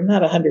shop. We're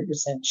not 100%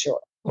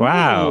 sure.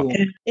 Wow.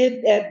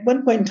 And at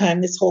one point in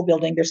time, this whole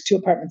building, there's 2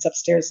 apartments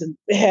upstairs, and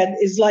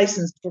is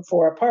licensed for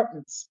 4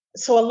 apartmants.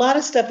 So a lot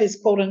of stuff is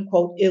quote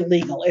unquote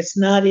illegal. It's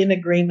not in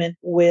agreement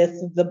with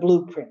the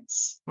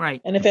blueprints.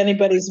 Right. And if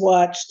anybody's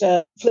watched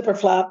Flip or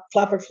Flop,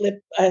 I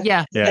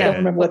don't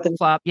remember what the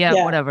flop.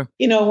 Yeah, whatever.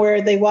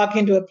 Where they walk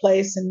into a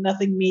place and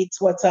nothing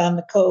meets what's on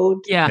the code.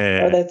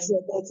 Yeah. Or that's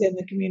in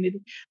the community.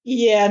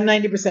 Yeah,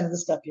 90% of the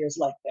stuff here is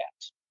like that.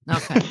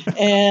 Okay.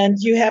 And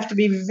you have to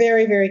be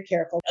very, very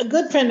careful. A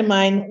good friend of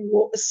mine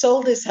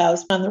sold his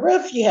house. On the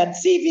roof, you had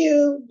sea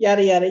view,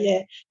 yada, yada,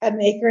 yada, had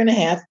an acre and a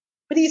half.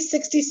 But he's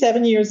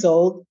 67 years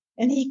old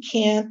and he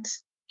can't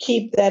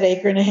keep that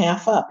acre and a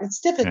half up. It's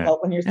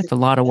difficult when you're. That's a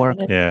lot of work.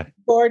 Yeah.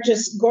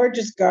 Gorgeous,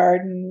 gorgeous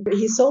garden.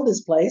 He sold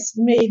his place,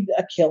 made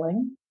a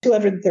killing,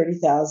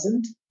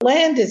 $230,000.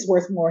 Land is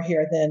worth more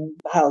here than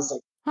housing.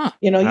 Huh.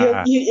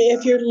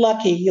 If you're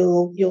lucky,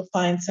 you'll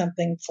find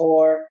something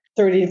for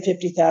 $30,000 to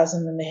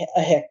 $50,000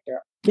 a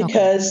hectare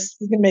because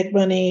you can make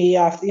money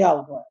off the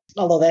olive oil.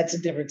 Although that's a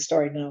different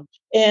story now.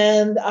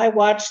 And I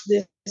watched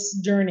this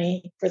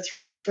journey for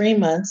 3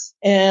 months.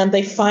 And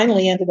they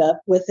finally ended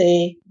up with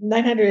a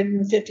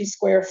 950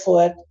 square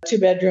foot,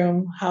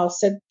 2-bedroom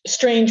house, a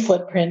strange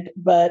footprint,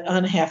 but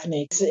on half an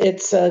acre.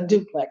 It's a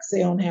duplex.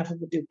 They own half of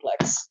the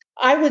duplex.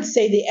 I would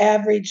say the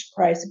average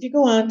price, if you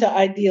go on to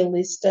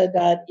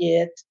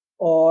idealista.it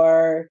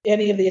or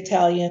any of the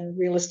Italian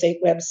real estate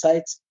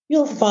websites,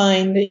 you'll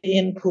find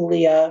in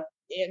Puglia,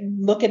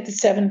 look at the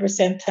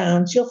 7%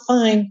 towns, you'll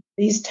find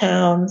these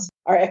towns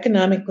are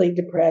economically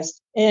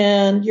depressed,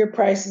 and your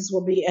prices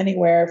will be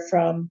anywhere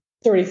from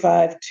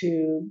 35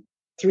 to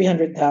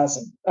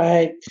 300,000.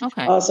 I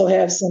also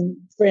have some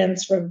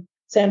friends from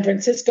San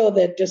Francisco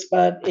that just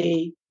bought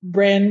a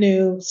brand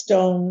new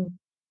stone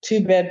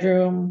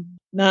 2-bedroom,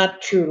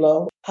 not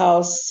Trullo,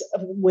 house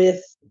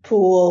with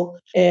pool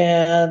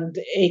and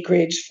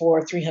acreage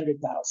for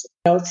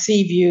 300,000.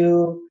 Sea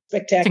view,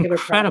 spectacular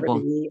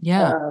property.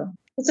 Yeah.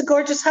 It's a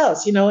gorgeous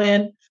house,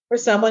 and for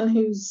someone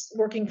who's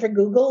working for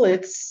Google,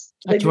 it's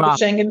the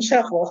Schengen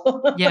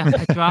Shuffle. Yeah,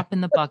 a drop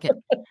in the bucket.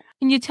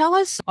 Can you tell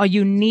us, are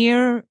you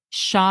near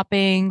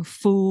shopping,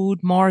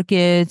 food,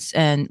 markets?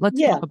 And let's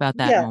talk about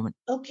that moment.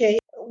 Okay.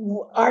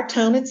 Our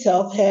town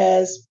itself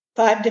has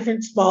 5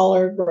 different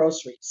smaller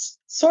groceries,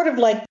 sort of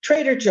like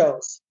Trader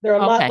Joe's. They're a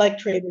lot like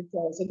Trader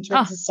Joe's in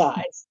terms of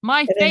size.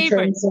 My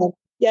favorite.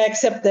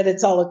 Except that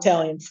it's all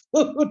Italian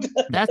food.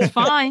 That's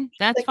fine.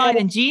 That's fine.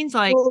 And Jean's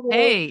like,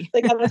 hey.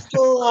 They got a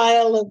full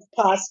aisle of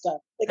pasta.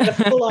 They got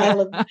a full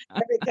aisle of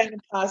every kind of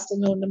pasta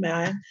known to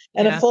man,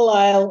 and a full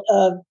aisle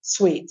of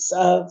sweets,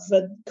 of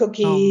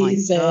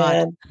cookies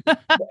and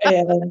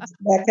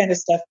that kind of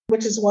stuff,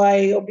 which is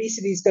why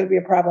obesity is going to be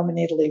a problem in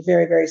Italy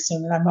very, very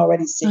soon. And I'm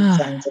already seeing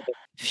signs of it.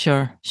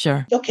 Sure.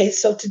 Okay,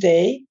 so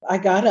today I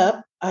got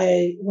up.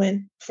 I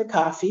went for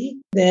coffee.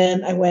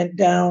 Then I went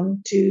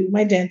down to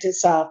my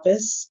dentist's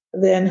office,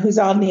 then who's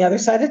on the other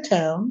side of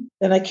town.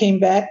 Then I came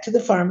back to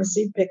the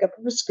pharmacy, pick up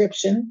a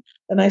prescription.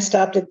 Then I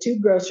stopped at 2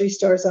 grocery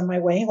stores on my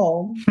way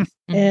home.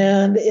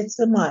 And it's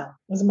a mile.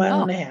 It was a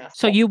mile and a half.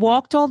 So you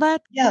walked all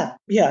that? Yeah,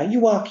 you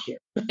walk here.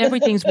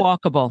 Everything's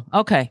walkable.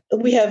 Okay.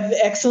 We have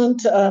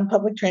excellent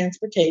public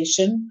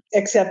transportation,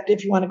 except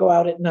if you want to go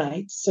out at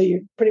night. So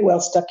you're pretty well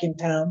stuck in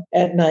town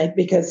at night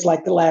because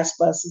like the last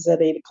bus is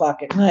at 8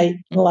 o'clock at night.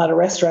 And a lot of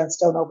restaurants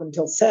don't open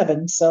until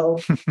 7. So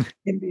it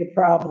can be a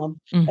problem.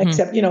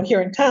 Except,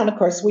 here in town, of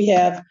course, we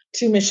have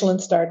 2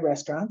 Michelin-starred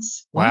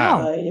restaurants.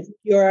 Wow. If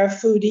you're a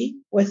foodie,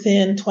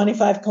 within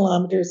 25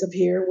 kilometers of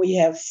here, we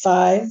have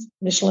 5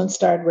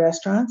 Michelin-starred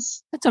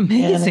restaurants. That's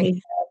amazing.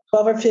 And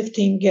 12 or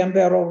 15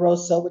 Gambero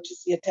Rosso, which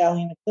is the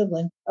Italian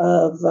equivalent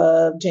of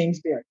James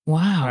Beard.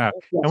 Wow.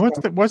 And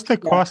what's the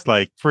cost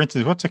like? For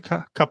instance, what's a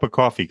cup of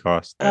coffee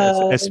cost?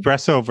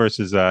 Espresso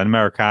versus an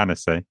Americano,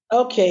 say.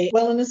 Okay.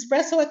 Well, an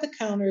espresso at the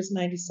counter is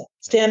 90 cents.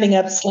 Standing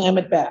up, slam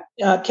it back.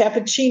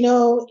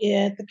 Cappuccino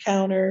at the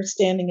counter,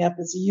 standing up,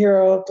 is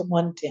 €1 to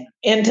 1.10.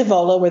 In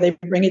Tavola, where they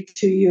bring it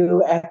to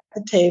you at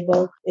the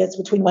table, it's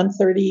between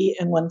 1.30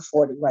 and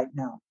 1.40 right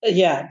now.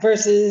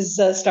 Versus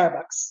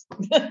Starbucks.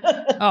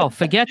 Oh,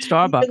 forget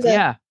Starbucks.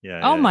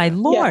 My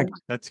Lord. Yeah.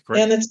 That's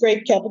great. And it's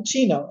great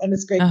cappuccino.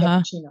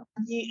 Cappuccino.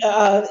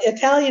 The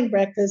Italian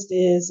breakfast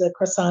is a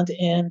croissant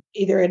and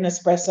either an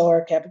espresso or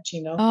a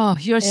cappuccino. Oh,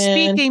 you're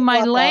speaking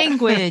my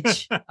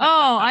language.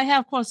 I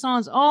have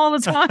croissants all the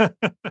time.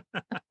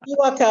 You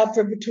walk out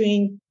for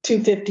between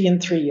 €2.50 and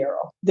 €3,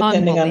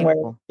 depending on where.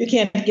 You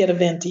can't get a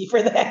venti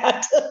for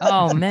that.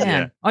 Oh, man.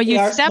 Yeah. Are you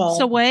steps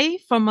small. Away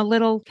from a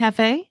little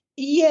cafe?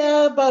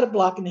 Yeah, about a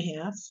block and a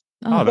half.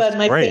 Oh,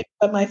 that's great.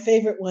 But my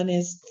favorite one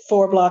is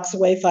 4 blocks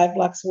away, 5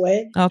 blocks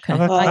away. Okay,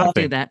 I'll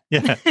do that.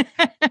 Yeah.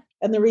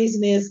 And the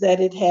reason is that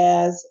it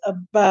has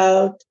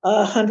about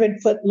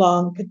 100-foot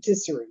long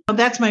patisserie.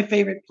 That's my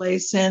favorite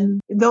place, and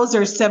those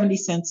are 70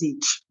 cents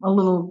each. A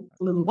little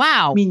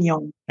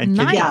mignon. And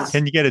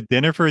can you get a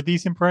dinner for a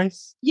decent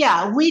price?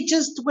 Yeah, we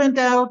just went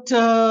out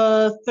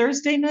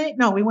Thursday night.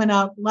 No, we went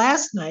out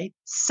last night.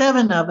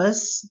 7 of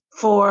us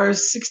for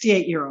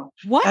 €68.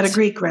 What? At a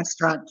Greek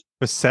restaurant.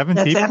 For 7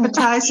 That's people?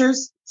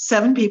 Appetizers.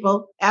 7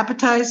 people,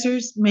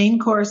 appetizers, main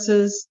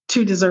courses,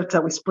 2 desserts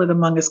that we split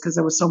among us because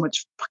there was so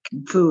much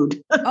fucking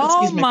food.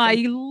 Oh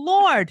my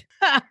Lord.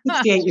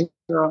 €68.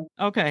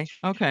 Okay.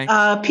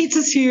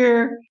 Pizzas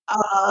here,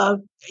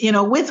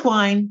 with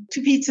wine,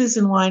 2 pizzas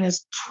and wine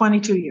is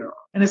 €22.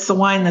 And it's the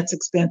wine that's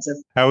expensive.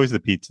 How is the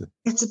pizza?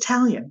 It's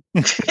Italian.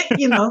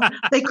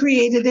 They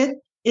created it.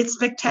 It's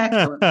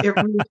spectacular.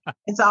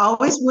 It's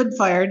always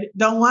wood-fired.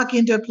 Don't walk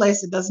into a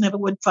place that doesn't have a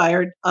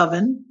wood-fired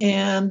oven.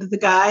 And the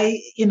guy,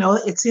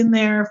 it's in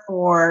there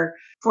for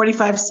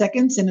 45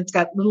 seconds and it's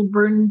got little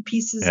burn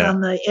pieces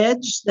on the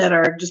edge that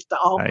are just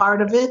all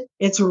part of it.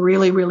 It's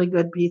really, really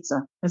good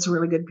pizza. It's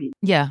really good pizza.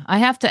 Yeah. I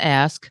have to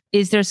ask,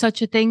 is there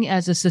such a thing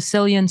as a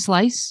Sicilian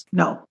slice?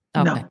 No.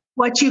 Okay. No.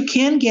 What you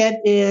can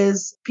get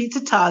is pizza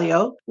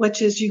taglio,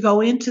 which is you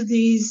go into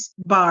these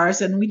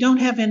bars, and we don't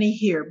have any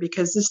here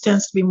because this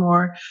tends to be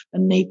more a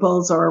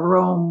Naples or a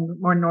Rome,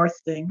 more north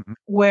thing,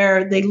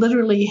 where they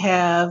literally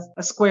have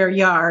a square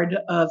yard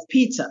of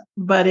pizza,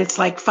 but it's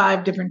like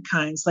 5 different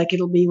kinds. Like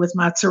it'll be with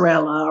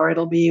mozzarella, or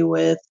it'll be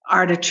with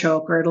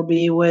artichoke, or it'll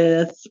be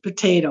with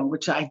potato,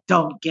 which I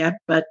don't get,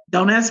 but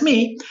don't ask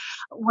me.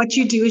 What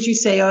you do is you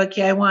say,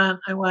 okay, I want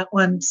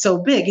one so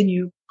big, and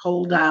you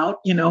hold out,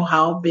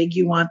 how big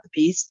you want the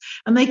piece,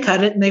 and they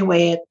cut it and they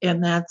weigh it.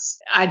 And that's,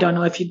 I don't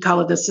know if you'd call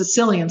it a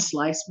Sicilian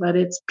slice, but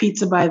it's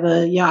pizza by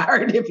the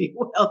yard, if you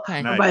will, Okay.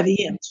 or by the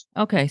inch.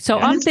 Okay. So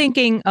And I'm it's-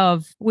 thinking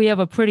we have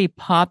a pretty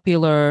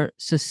popular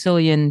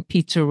Sicilian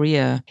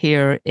pizzeria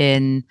here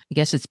in, I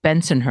guess it's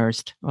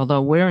Bensonhurst,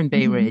 although we're in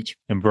Bay Mhm. Ridge.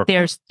 In Brooklyn.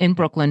 There's in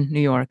Brooklyn,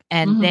 New York,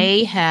 and Mhm.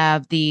 they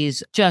have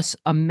these just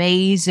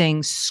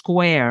amazing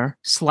square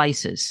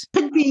slices.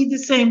 Could be the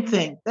same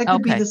thing. That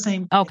could be Okay. the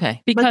same thing.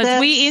 Okay. Because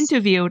we that's-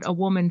 interviewed a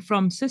woman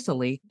from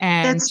Sicily,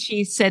 and That's-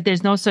 she said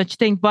there's no such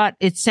thing, but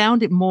it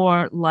sounded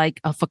more like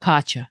a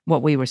focaccia,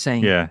 what we were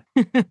saying. Yeah.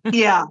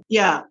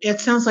 Yeah. It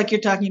sounds like you're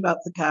talking about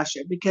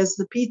focaccia, because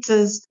the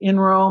pizzas in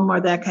Rome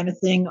or that kind of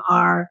thing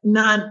are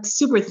not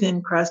super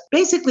thin crust.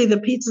 Basically, the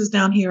pizzas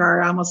down here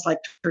are almost like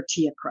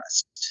tortilla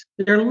crust.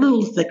 They're a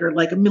little thicker,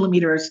 like a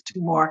millimeter or 2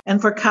 more. And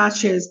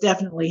focaccia is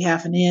definitely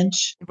half an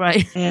inch.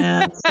 Right.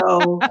 And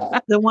so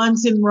the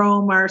ones in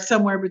Rome are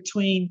somewhere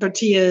between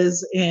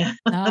tortillas and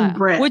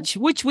bread.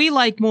 Which we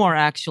like more,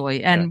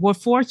 actually. And Yeah. we're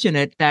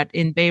fortunate that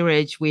in Bay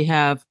Ridge we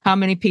have how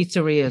many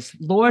pizzerias?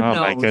 Lord Oh knows.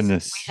 my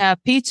goodness. We have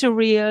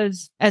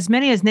pizzerias as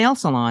many as nail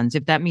salons,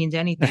 if that means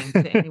anything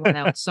to anyone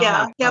else.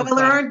 Yeah. Well,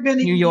 there aren't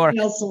many New York.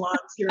 nail salons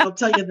here. I'll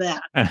tell you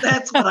that.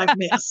 That's what I've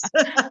missed.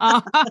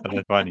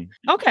 That's funny.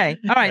 Okay.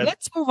 All right. That's-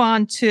 Let's move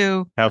on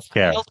to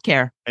Healthcare.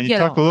 healthcare. And you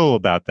talked a little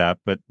about that,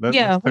 but let's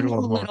Yeah, talk we a know a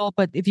little more. little,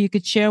 but if you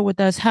could share with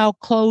us how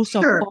close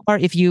Sure. or far,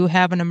 if you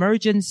have an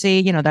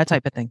emergency, that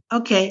type of thing.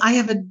 Okay, I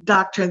have a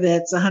doctor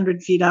that's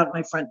 100 feet out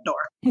my front door.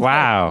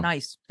 Wow.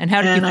 Nice. And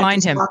how did And you I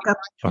find just him? walk up.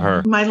 For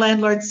her. My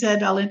landlord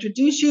said, I'll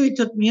introduce you. He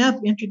took me up,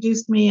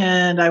 introduced me,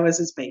 and I was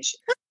his patient.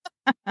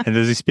 And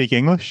does he speak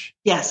English?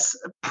 Yes,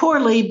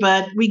 poorly,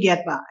 but we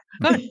get by.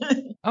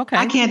 Okay.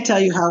 I can't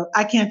tell you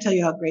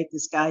how great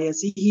this guy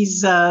is.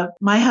 He's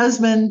my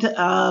husband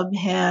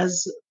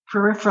has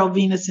peripheral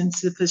venous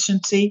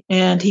insufficiency,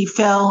 and he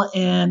fell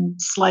and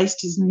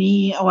sliced his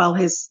knee. Well,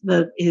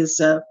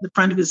 the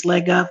front of his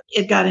leg up.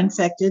 It got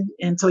infected,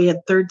 and so he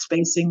had third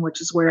spacing, which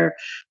is where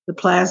the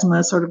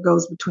plasma sort of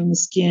goes between the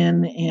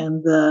skin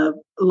and the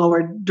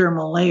lower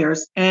dermal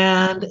layers.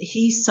 And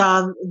he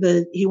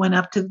went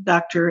up to the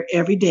doctor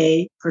every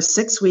day for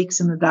 6 weeks,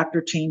 and the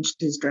doctor changed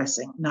his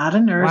dressing. Not a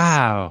nurse,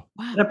 Wow.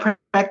 not a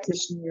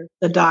practitioner,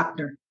 the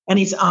doctor. And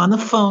he's on the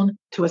phone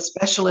to a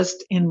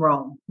specialist in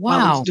Rome while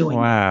Wow. he's doing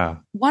it. Wow.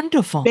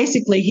 Wonderful.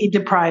 Basically, he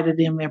debrided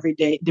him every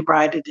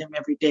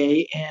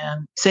day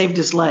and saved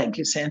his leg,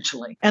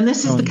 essentially. And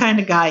this is the kind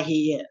of guy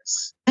he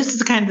is. This is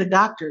the kind of the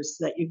doctors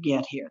that you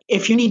get here.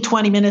 If you need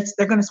 20 minutes,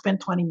 they're going to spend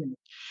 20 minutes.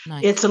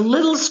 Nice. It's a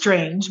little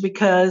strange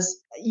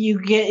because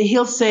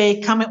he'll say,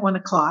 come at 1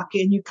 o'clock,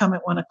 and you come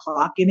at 1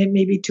 o'clock, and it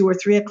may be 2 or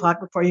 3 o'clock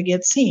before you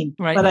get seen.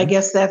 Right. But I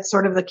guess that's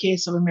sort of the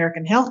case of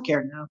American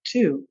healthcare now,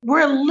 too.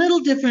 We're a little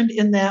different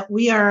in that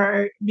we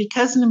are,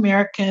 because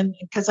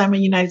I'm a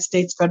United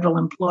States federal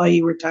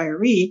employee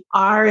retiree,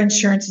 our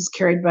insurance is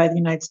carried by the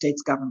United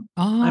States government.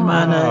 Oh. I'm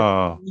on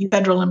Oh. a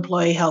federal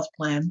employee health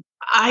plan.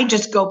 I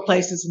just go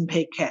places and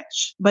pay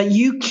cash. But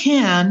you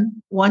can,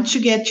 once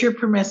you get your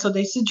permesso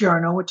di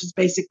soggiorno, which is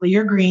basically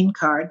your green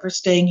card for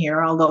staying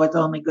here, although it's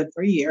only good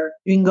for a year,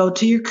 you can go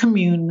to your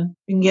commune,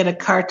 you can get a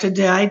carta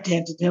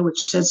d'identità,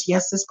 which says,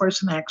 yes, this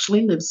person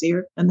actually lives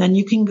here. And then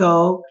you can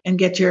go and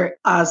get your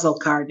ASL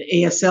card,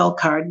 ASL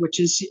card,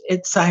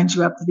 it signs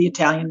you up for the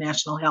Italian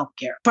National Health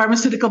Care.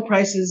 Pharmaceutical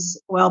prices,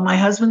 well, my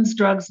husband's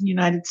drugs in the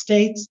United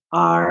States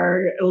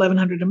are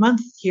 $1,100 a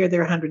month. Here,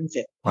 they're $150.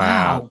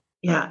 Wow.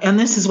 Yeah, and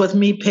this is with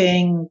me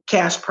paying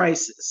cash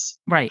prices.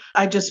 Right.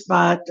 I just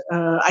had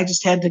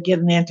to get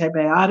an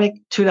antibiotic,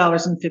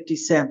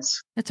 $2.50.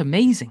 That's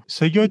amazing.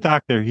 So your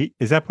doctor,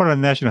 is that part of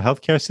the national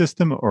healthcare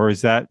system or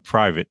is that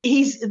private?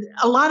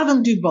 A lot of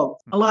them do both.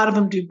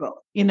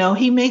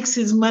 He makes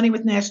his money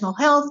with national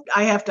health.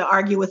 I have to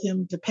argue with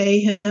him to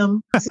pay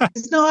him. He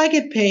says, no, I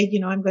get paid.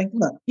 I'm going,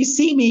 look, you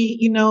see me,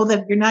 you know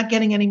that you're not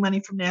getting any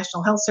money from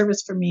National Health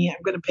Service from me.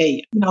 I'm going to pay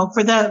you.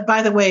 For that,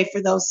 by the way,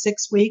 for those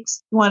 6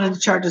 weeks, he wanted to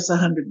charge us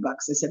 $100. I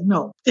said,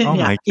 no. Oh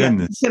my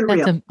goodness. Get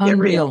That's real.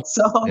 unreal.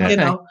 So,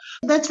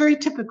 that's very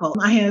typical.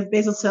 I have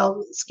basal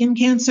cell skin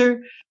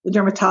cancer. The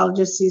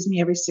dermatologist sees me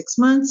every 6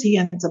 months. He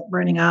ends up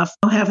burning off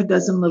half a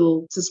dozen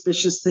little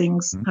suspicious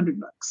things, $100.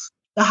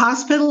 The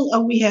hospital,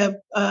 we have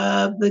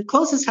The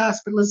closest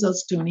hospital is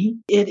Ostuni.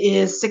 It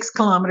is 6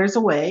 kilometers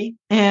away.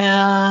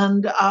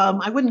 And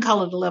I wouldn't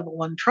call it a level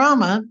 1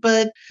 trauma,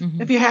 but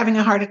if you're having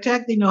a heart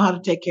attack, they know how to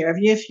take care of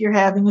you. If you're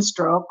having a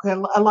stroke,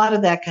 a lot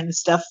of that kind of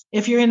stuff.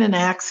 If you're in an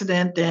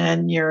accident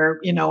and you're,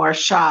 are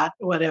shot,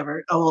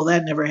 whatever,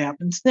 that never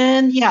happens.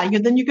 Then,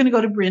 then you're going to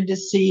go to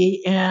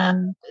Brindisi,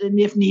 and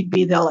if need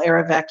be, they'll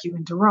air evac you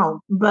into Rome,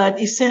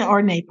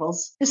 or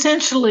Naples.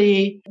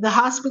 Essentially, the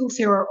hospitals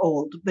here are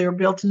old. They were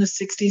built in the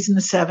 60s and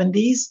the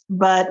 70s.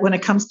 But when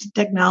it comes to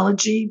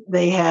technology,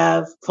 they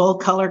have full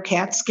color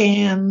CAT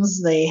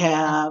scans. They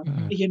have,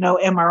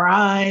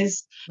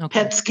 MRIs,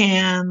 PET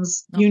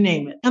scans, you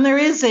name it. And there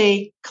is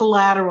a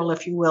collateral,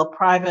 if you will,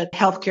 private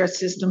healthcare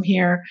system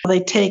here. They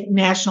take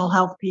national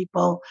health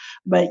people,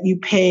 but you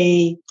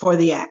pay for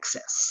the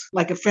access.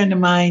 Like a friend of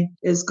mine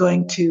is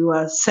going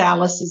to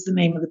Salis is the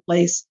name of the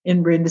place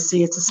in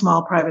Brindisi. It's a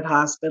small private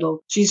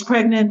hospital. She's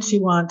pregnant. She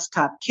wants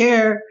top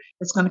care.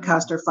 It's going to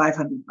cost her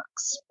 $500.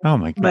 Oh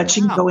my God! But she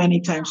can go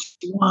anytime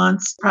she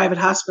wants. Private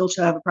hospital,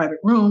 she'll have a private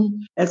room,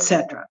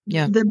 etc.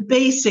 Yeah. The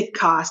basic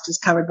cost is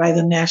covered by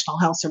the National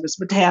Health Service,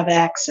 but to have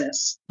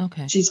access,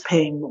 she's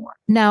paying more.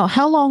 Now,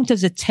 how long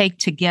does it take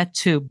to get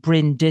to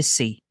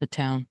Brindisi, the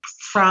town?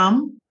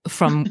 From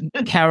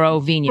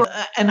Carovigno?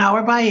 An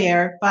hour by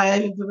air,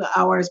 5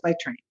 hours by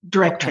train,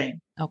 direct train.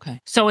 Okay.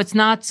 So it's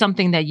not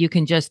something that you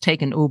can just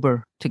take an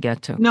Uber to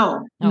get to?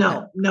 No.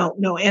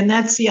 And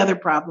that's the other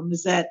problem,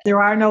 is that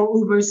there are no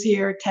Ubers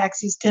here.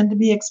 Taxis tend to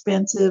be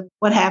expensive.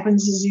 What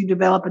happens is you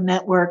develop a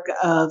network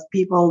of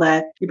people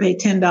that you pay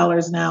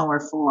 $10 an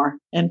hour for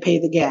and pay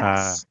the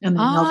gas. And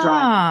then they'll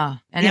drive.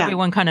 And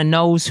everyone kind of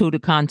knows who to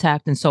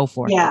contact and so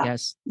forth, I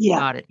guess. Yeah.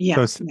 Got it.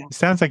 Yeah. So it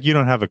sounds like you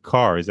don't have a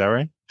car. Is that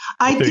right?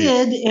 I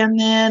did, and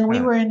then we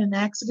were in an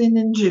accident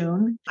in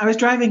June. I was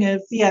driving a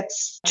Fiat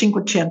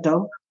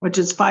Cinquecento, which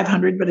is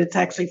 500, but it's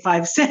actually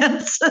 5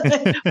 cents.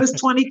 I was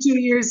 22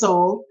 years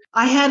old.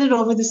 I had it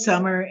over the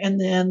summer, and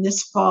then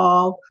this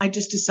fall, I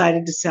just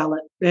decided to sell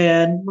it.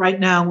 And right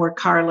now, we're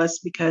carless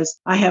because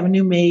I have a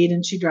new maid,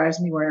 and she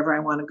drives me wherever I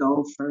want to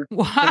go for.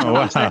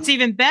 Wow, that's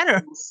even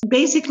better.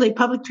 Basically,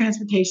 public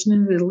transportation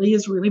in Italy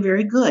is really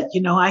very good.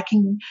 I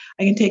can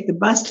take the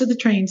bus to the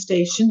train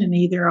station in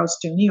either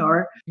Ostuni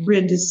or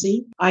Brindisi.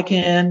 I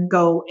can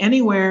go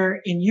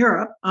anywhere in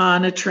Europe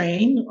on a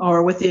train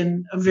or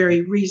within a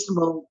very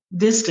reasonable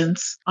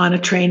distance on a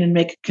train and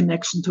make a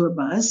connection to a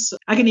bus.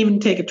 I can even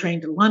take a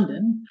train to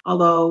London,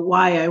 although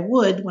why I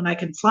would when I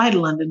can fly to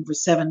London for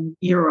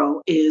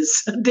 €7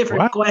 is a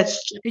different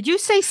question. Did you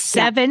say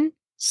 €7?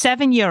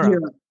 €7?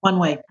 One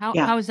way.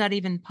 How is that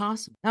even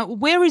possible? Now,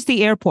 where is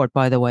the airport,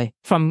 by the way,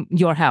 from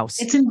your house?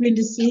 It's in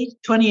Brindisi,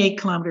 28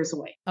 kilometers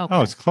away. Okay.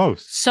 Oh, it's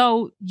close.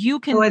 So you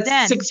can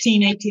it's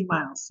 16, 18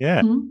 miles.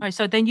 Yeah. All right,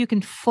 so then you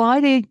can fly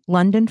to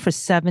London for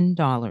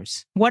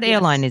 $7. What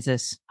airline is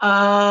this?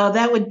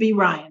 That would be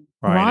Ryanair.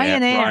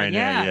 Ryanair.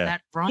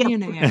 That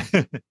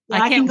Ryanair.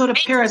 I can go to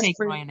Paris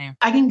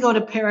I can go to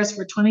Paris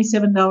for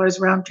 $27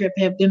 round trip,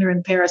 have dinner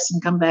in Paris,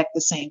 and come back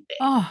the same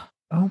day.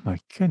 Oh my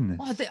goodness.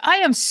 Oh, I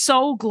am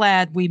so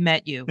glad we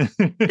met you.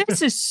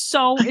 This is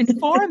so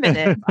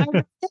informative. I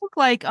would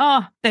think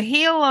the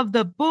heel of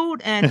the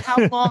boot and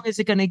how long is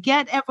it going to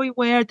get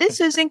everywhere? This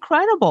is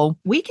incredible.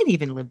 We can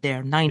even live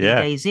there 90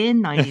 days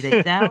in, 90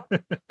 days out.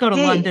 Go to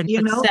London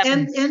for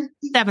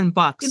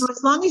 $7.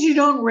 As long as you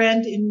don't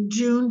rent in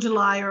June,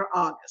 July, or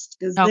August.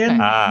 Because then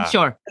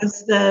sure.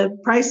 As the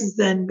prices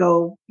then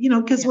go,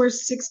 because we're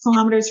 6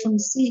 kilometers from the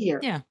sea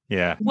here.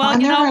 Yeah. Well,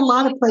 there are a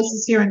lot of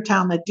places here in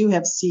town that do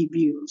have sea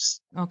views.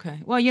 Okay.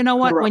 Well, you know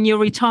what? When you're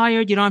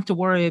retired, you don't have to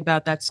worry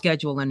about that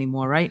schedule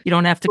anymore, right? You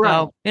don't have to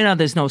go,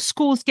 there's no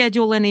school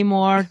schedule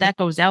anymore. That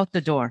goes out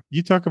the door.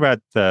 You talk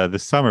about the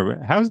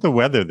summer. How's the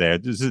weather there?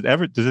 Does it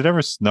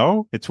ever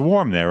snow? It's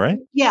warm there, right?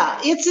 Yeah,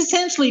 it's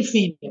essentially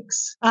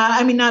Phoenix.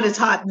 Not as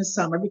hot in the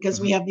summer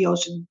because we have the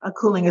ocean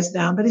cooling us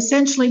down. But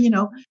essentially,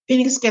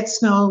 Phoenix gets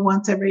snow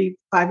once every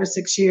 5 or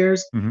 6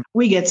 years.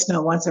 We get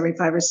snow once every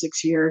 5 or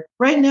 6 years.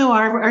 Right now,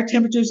 our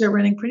temperatures are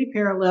running pretty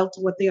parallel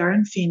to what they are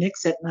in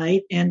Phoenix at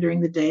night and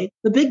during the day.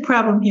 The big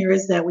problem here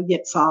is that we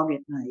get fog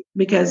at night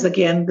because,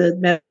 again,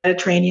 the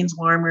Mediterranean's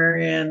warmer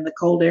and the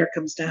cold air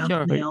comes down.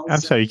 Sure. I'm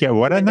sorry, you get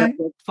what at night?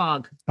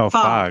 Fog. Oh,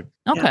 fog.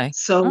 Okay. Yeah.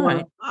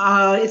 So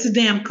it's a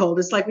damp cold.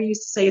 It's like we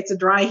used to say it's a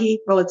dry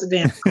heat. Well, it's a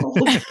damp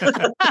cold.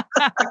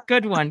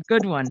 Good one.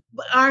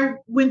 Our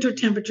winter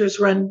temperatures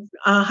run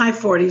high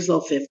 40s, low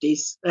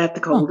 50s at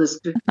the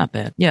coldest. Not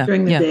bad. Yeah.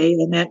 During the day,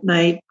 and at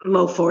night,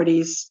 low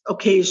 40s,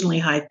 occasionally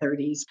high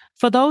 30s.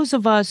 For those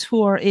of us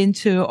who are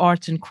into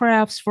arts and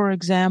crafts, for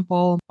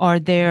example, are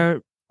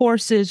there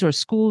courses or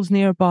schools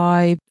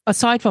nearby,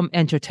 aside from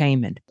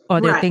entertainment?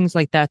 Are there things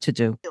like that to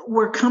do?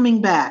 We're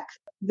coming back.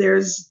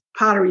 There's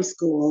pottery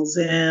schools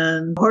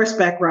and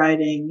horseback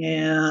riding,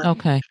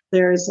 and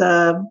there's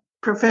a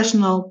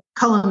professional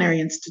culinary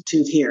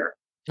institute here.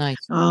 Nice.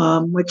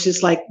 Which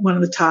is like one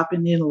of the top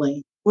in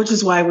Italy, which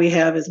is why we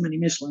have as many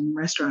Michelin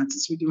restaurants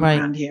as we do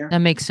around here. That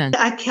makes sense.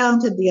 I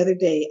counted the other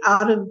day,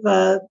 out of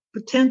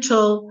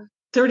potential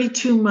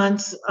 32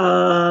 months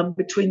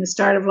between the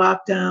start of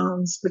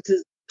lockdowns,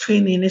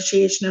 between the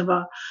initiation of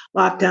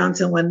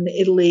lockdowns and when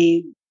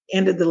Italy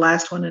ended the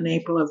last one in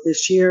April of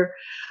this year.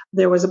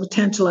 There was a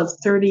potential of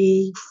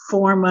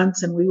 34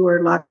 months, and we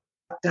were locked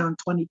down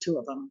 22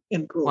 of them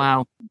in Pula.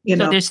 Wow.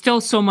 So there's still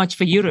so much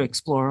for you to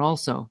explore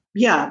also.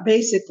 Yeah,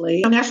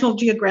 basically. National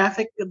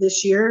Geographic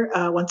this year,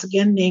 once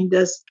again, named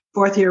us,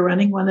 fourth year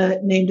running,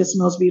 named us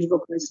the most beautiful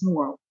place in the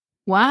world.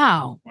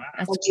 Wow.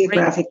 That's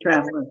Geographic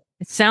Traveler.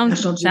 It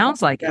sounds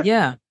like it,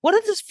 yeah. What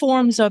other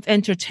forms of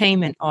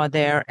entertainment are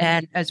there?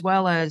 And as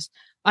well as,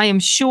 I am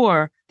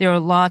sure there are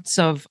lots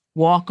of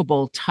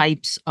walkable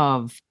types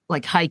of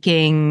like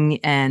hiking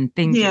and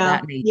things of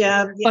that nature.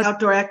 Yeah,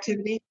 outdoor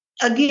activity.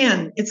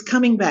 Again, it's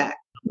coming back.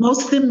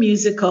 Most of them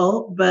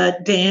musical,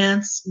 but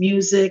dance,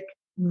 music,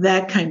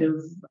 that kind of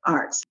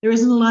arts. There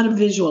isn't a lot of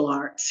visual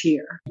arts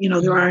here.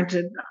 There aren't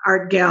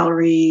art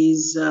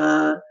galleries,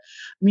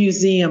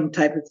 museum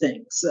type of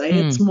things.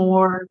 It's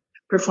more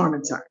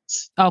performance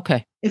arts.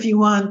 Okay. If you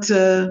want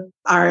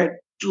art,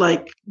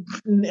 like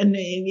an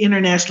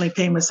internationally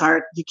famous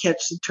art, you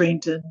catch the train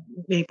to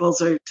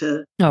Naples or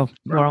to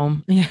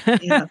Rome.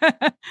 Yeah.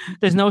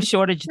 There's no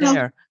shortage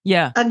there.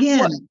 Yeah.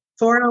 Again,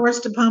 4 hours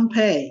to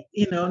Pompeii,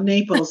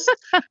 Naples,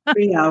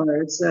 3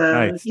 hours,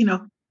 nice.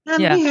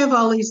 And we have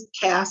all these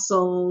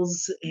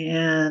castles,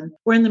 and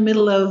we're in the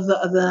middle of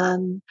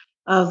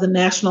the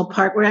national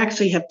park. We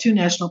actually have 2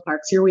 national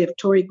parks here. We have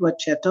Torre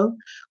Guaceto,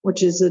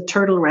 which is a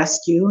turtle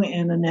rescue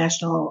and a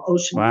national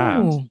ocean.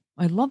 Wow.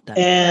 I love that.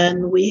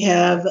 And we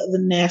have the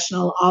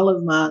National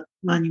Olive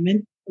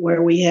Monument,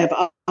 where we have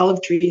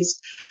olive trees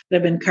that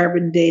have been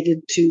carbon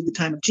dated to the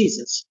time of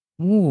Jesus.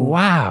 Ooh,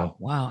 wow.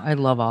 I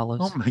love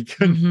olives. Oh, my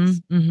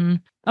goodness. Okay.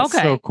 That's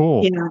so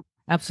cool. Yeah.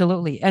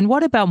 Absolutely. And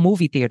what about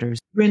movie theaters?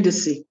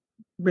 Brindisi.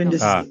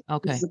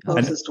 Okay. Is the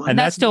closest one. And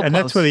that's still close.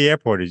 That's where the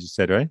airport is, you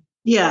said, right?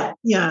 Yeah.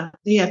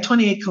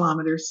 28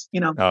 kilometers,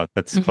 Oh,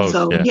 that's close.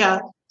 So,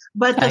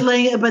 But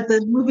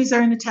the movies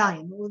are in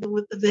Italian.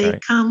 They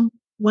come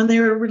when they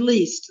were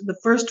released. The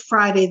first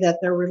Friday that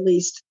they're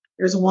released,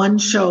 there's one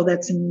show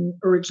that's in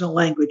original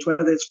language,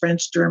 whether it's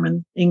French,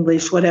 German,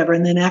 English, whatever.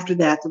 And then after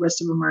that, the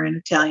rest of them are in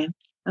Italian,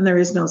 and there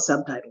is no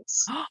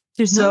subtitles.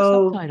 There's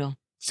no subtitle.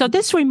 So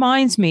this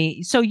reminds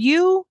me. So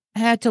you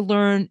had to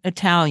learn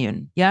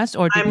Italian, yes?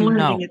 Or did I'm you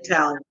learning know?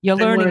 Italian. You're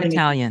learning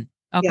Italian.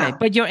 Okay. Yeah.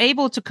 But you're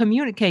able to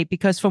communicate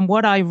because from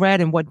what I read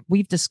and what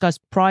we've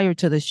discussed prior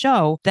to the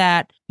show,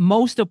 that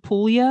most of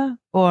Puglia,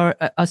 or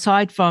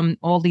aside from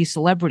all these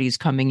celebrities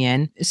coming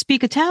in,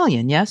 speak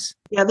Italian, yes?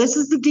 Yeah, this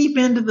is the deep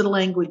end of the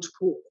language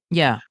pool.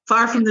 Yeah.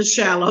 Far from the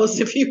shallows,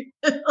 if you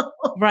will.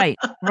 Right.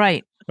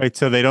 Wait,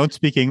 so they don't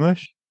speak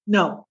English?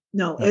 No.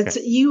 Okay. It's,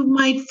 you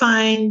might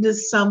find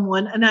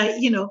someone, and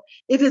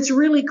if it's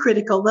really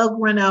critical, they'll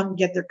run out and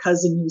get their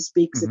cousin who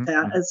speaks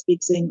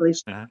speaks English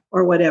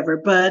or whatever.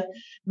 But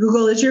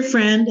Google is your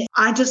friend.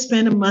 I just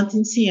spent a month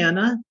in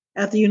Siena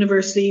at the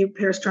University of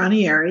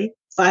Stranieri,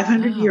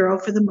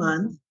 €500 for the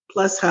month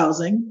plus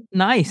housing.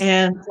 Nice.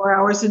 And 4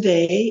 hours a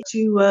day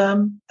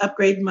to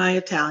upgrade my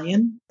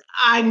Italian.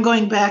 I'm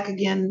going back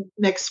again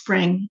next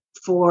spring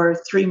for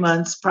 3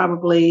 months,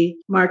 probably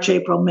March,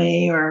 April,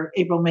 May, or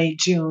April, May,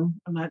 June.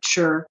 I'm not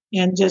sure.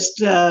 And just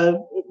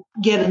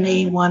get an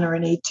A1 or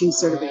an A2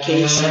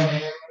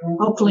 certification.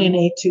 Hopefully an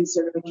A2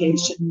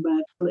 certification,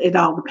 but it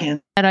all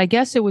depends. And I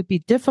guess it would be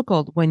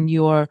difficult when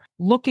you're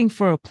looking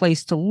for a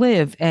place to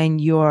live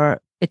and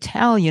your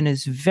Italian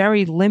is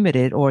very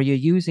limited, or you're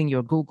using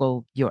your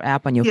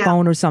app on your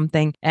phone or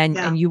something,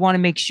 and you want to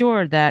make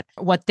sure that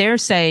what they're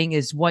saying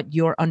is what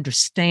you're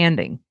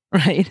understanding,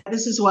 right?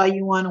 This is why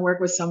you want to work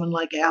with someone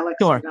like Alex.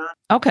 Sure.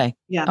 Okay.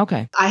 Yeah.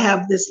 Okay. I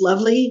have this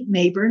lovely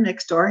neighbor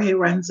next door. He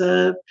runs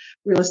a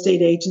real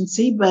estate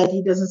agency, but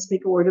he doesn't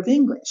speak a word of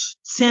English.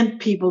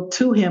 Sent people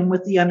to him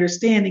with the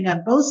understanding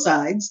on both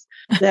sides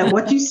that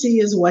what you see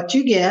is what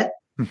you get,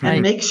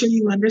 and make sure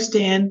you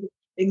understand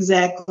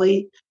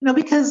exactly,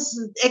 because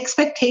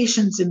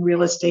expectations in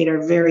real estate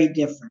are very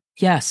different.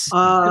 Yes.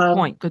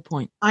 Good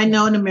point. I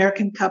know an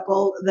American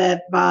couple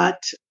that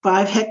bought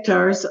 5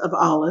 hectares of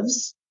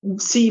olives,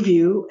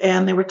 Seaview,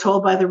 and they were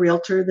told by the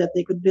realtor that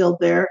they could build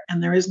there,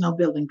 and there is no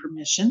building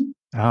permission.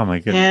 Oh my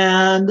goodness.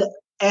 And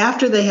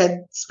after they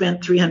had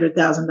spent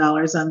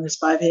 $300,000 on this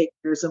 5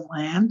 acres of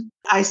land,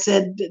 I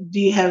said, do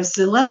you have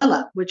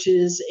Xylella, which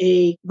is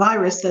a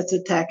virus that's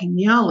attacking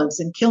the olives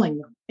and killing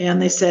them?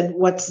 And they said,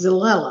 what's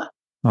Xylella?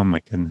 Oh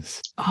my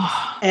goodness.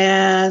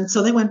 And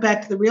so they went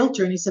back to the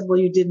realtor and he said, well,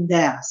 you didn't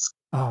ask.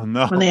 Oh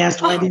no. When they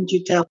asked, why didn't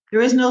you tell?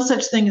 There is no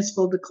such thing as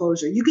full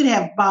disclosure. You could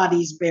have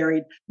bodies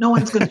buried. No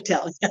one's going to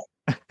tell you.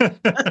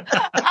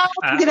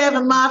 You could have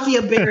a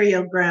mafia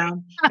burial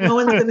ground. No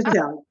one's going to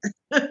tell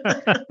you.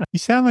 You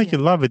sound like you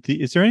love it.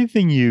 Is there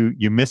anything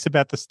you miss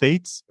about the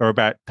States or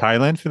about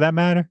Thailand for that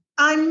matter?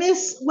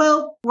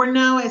 We're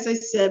now, as I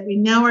said, we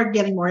now are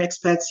getting more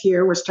expats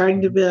here. We're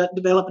starting to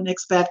develop an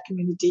expat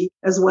community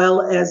as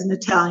well as an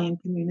Italian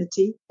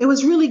community. It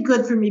was really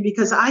good for me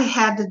because I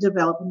had to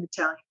develop an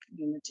Italian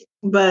community.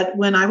 But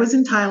when I was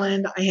in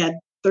Thailand, I had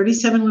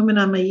 37 women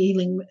on my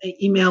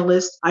email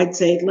list. I'd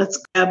say,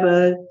 let's grab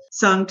a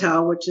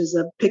Sangtao, which is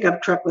a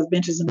pickup truck with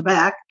benches in the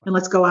back, and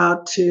let's go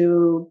out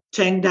to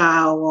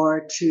Chengdao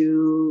or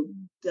to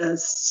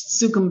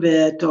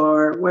Sukhumvit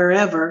or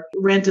wherever,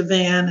 rent a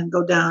van and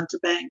go down to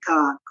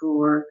Bangkok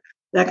or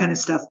that kind of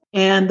stuff.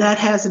 And that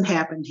hasn't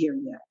happened here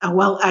yet.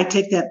 Well, I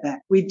take that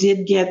back. We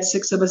did get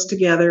 6 of us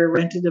together,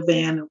 rented a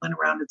van, and went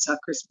around and saw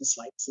Christmas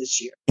lights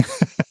this year.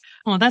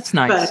 Oh, that's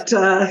nice. But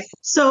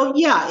so,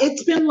 yeah,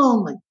 it's been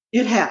lonely.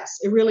 It has.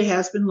 It really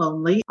has been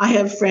lonely. I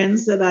have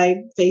friends that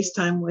I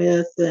FaceTime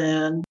with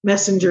and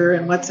Messenger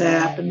and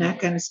WhatsApp and that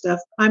kind of stuff.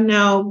 I'm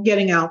now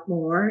getting out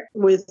more.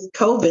 With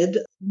COVID,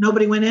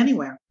 nobody went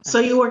anywhere. So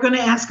you were going to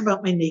ask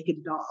about my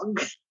naked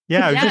dog.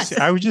 Yeah, Yes.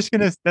 I was just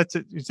gonna. That's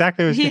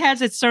exactly what He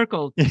has it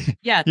circled.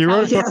 Yeah. you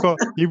wrote a Yeah. book called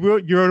you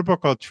wrote a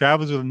book called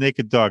Travels with a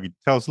Naked Dog.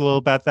 Tell us a little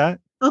about that.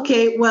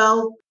 Okay,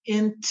 well,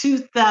 in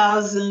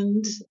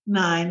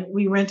 2009,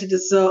 we rented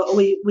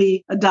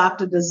we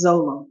adopted a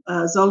Zolo.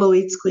 Zolo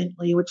eats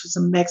Quintly, which is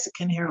a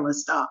Mexican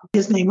hairless dog.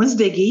 His name was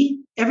Diggy.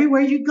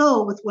 Everywhere you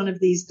go with one of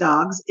these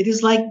dogs, it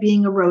is like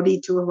being a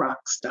roadie to a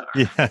rock star.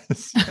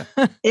 Yes.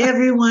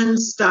 Everyone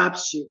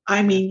stops you.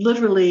 I mean,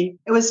 literally,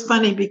 it was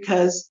funny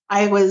because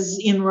I was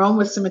in Rome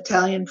with some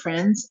Italian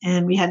friends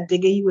and we had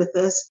Diggy with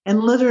us, and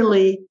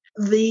literally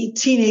the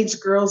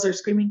teenage girls are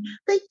screaming,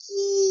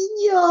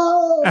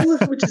 Pequino,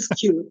 which is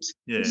cute.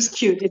 Yeah. Which is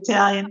cute,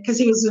 Italian, because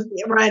he was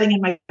riding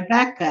in my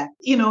backpack.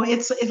 You know,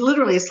 it's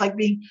like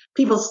being,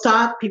 people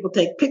stop, people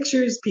take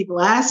pictures, people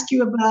ask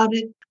you about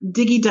it.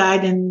 Diggy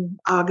died in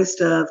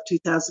August of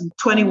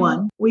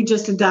 2021. We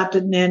just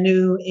adopted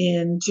Nanu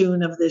in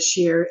June of this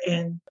year,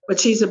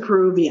 but she's a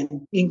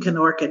Peruvian, Incan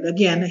Orchid,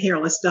 again, a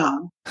hairless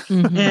dog.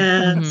 Mhm,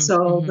 And mhm, so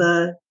mhm.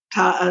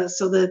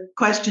 so the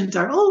questions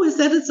are, oh, is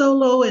that a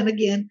Zolo? And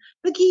again,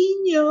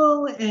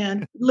 Pequino.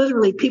 And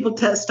literally people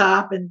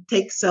stop and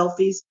take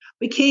selfies.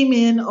 We came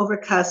in over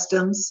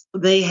customs.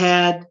 They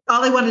had,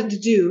 all they wanted to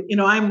do,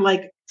 I'm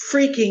like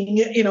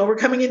freaking, we're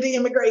coming into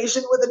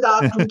immigration with a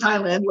dog from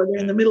Thailand where they're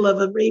in the middle of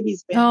a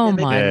rabies Oh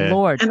pandemic. my Yeah.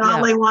 Lord. And all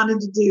Yeah. they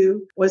wanted to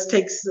do was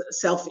take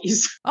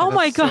selfies. Oh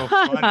my That's so God.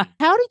 funny.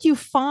 How did you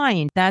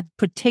find that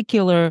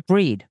particular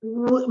breed?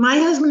 My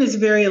husband is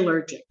very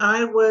allergic.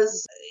 I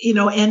was,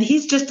 and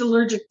he's just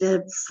allergic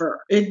to fur.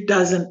 It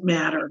doesn't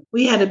matter.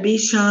 We had a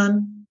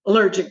Bichon,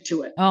 allergic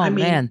to it. Oh, I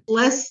mean, man.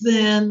 less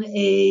than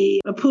a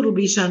poodle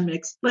Bichon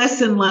mix, less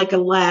than like a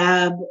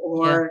lab,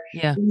 or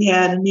Yeah. we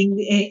had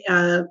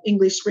an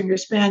English Springer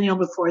Spaniel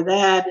before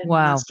that, and an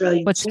Wow.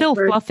 Australian But still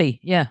Shepherd, fluffy.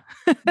 Yeah.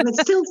 but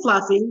still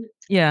fluffy.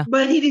 Yeah.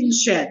 But he didn't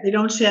shed. They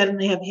don't shed and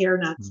they have hair,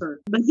 not fur.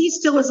 But he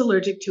still was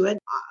allergic to it.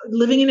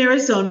 Living in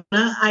Arizona,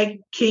 I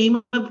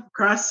came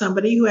across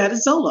somebody who had a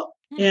Zolo.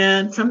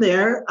 And from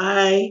there,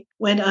 I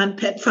went on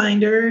Pet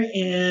Finder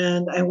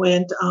and I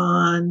went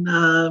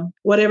on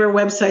whatever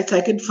websites I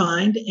could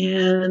find.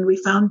 And we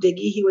found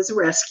Diggy. He was a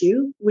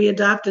rescue. We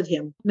adopted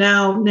him.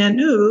 Now,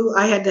 Nanu,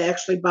 I had to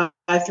actually buy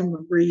from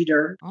a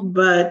breeder,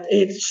 but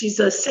she's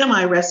a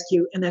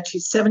semi-rescue in that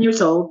she's 7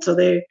 years old. So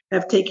they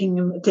have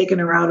taken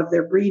her out of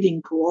their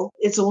breeding pool.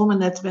 It's a woman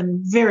that's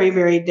been very,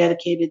 very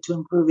dedicated to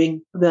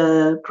improving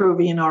the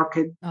Peruvian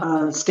orchid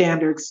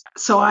standards.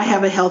 So I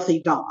have a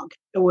healthy dog,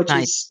 which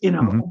is, a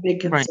big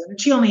concern. Right.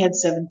 She only had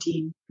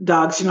 17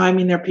 dogs. There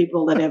are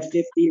people that have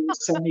 50 or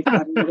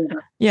 75 or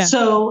whatever. Yeah.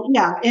 So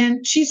yeah,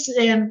 and she's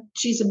a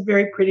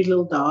very pretty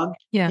little dog.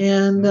 Yeah.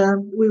 And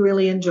we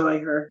really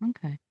enjoy her.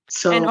 Okay.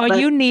 So, and are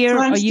you near?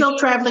 So I'm still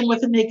traveling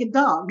with a naked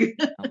dog.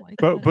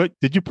 But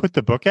did you put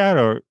the book out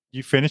or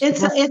you finished?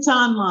 It's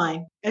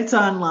online. It's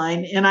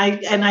online, and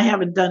I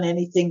haven't done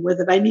anything with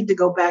it. I need to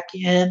go back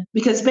in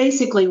because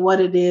basically what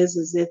it is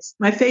it's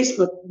my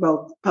Facebook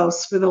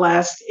posts for the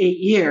last 8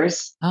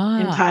 years in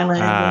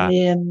Thailand and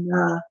in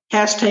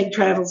hashtag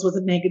travels with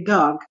a naked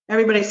dog.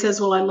 Everybody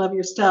says, "Well, I love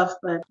your stuff,"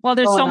 but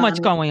there's so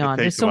much going on.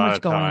 There's so much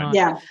going on.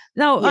 Yeah.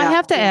 No, I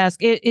have to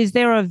ask: is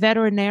there a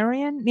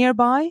veterinarian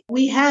nearby?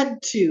 We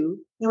had to.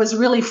 It was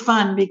really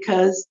fun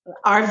because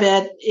our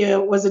vet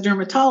was a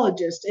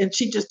dermatologist, and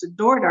she just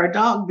adored our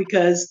dog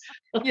because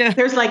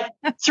there's like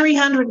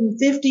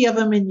 350 of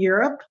them in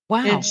Europe.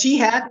 Wow. And she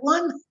had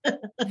one.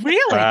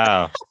 Really?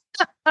 Wow.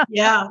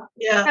 Yeah.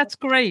 That's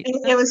great.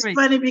 It was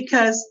funny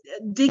because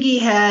Diggy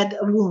had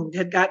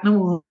gotten a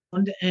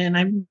wound, and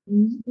I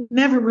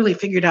never really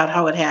figured out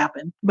how it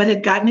happened, but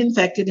it gotten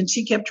infected, and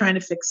she kept trying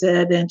to fix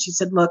it. And she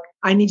said, "Look,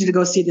 I need you to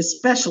go see the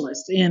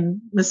specialist in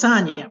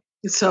Masania."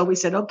 So we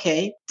said,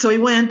 okay. So we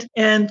went,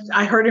 and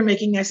I heard her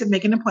make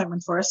an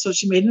appointment for us. So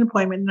she made an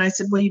appointment, and I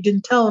said, well, you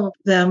didn't tell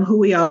them who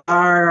we are,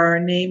 our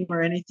name,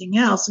 or anything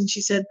else. And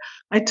she said,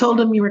 I told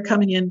them you were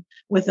coming in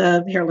with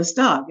a hairless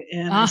dog.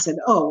 And I said,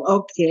 oh,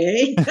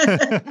 okay.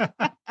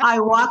 I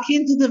walk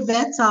into the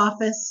vet's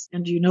office,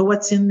 and do you know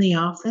what's in the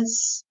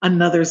office?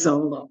 Another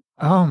Zolo.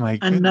 Oh my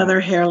goodness. Another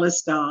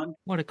hairless dog.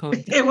 What a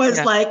coincidence. It was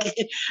like,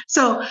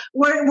 so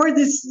we're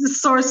this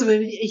source of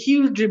a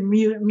huge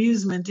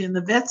amusement in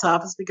the vet's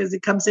office because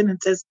it comes in and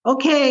says,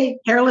 okay,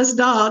 hairless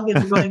dog.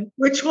 And we're going,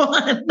 which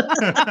one?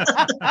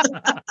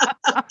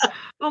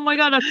 Oh my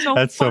God, that's so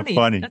That's funny. so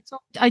funny.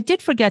 I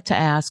did forget to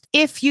ask,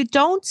 if you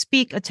don't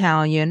speak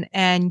Italian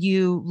and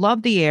you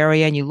love the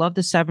area and you love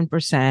the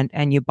 7%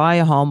 and you buy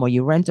a home or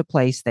you rent a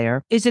place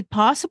there, is it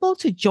possible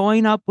to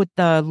join up with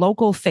the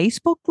local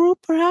Facebook group,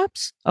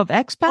 perhaps, of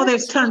expats? Oh,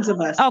 there's tons of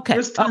us. Okay.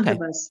 There's tons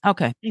of us.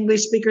 Okay.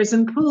 English speakers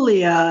in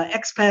Puglia,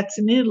 expats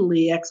in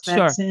Italy,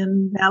 expats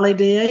in Valle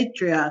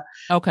d'Atria.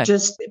 Okay.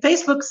 Just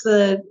Facebook's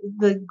the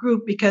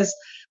group because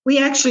we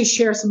actually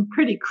share some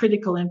pretty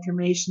critical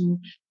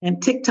information,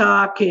 and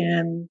TikTok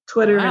and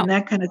Twitter and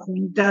that kind of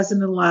thing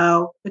doesn't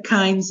allow the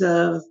kinds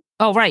of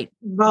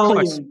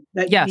volume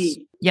that you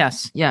need.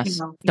 Yes.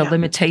 The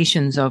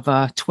limitations of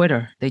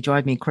Twitter, they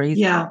drive me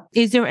crazy. Yeah.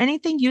 Is there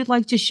anything you'd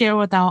like to share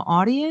with our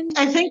audience?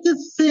 I think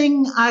the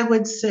thing I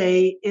would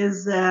say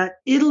is that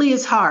Italy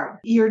is hard.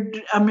 Your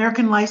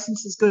American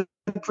license is good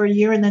for a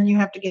year, and then you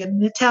have to get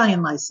an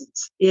Italian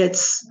license.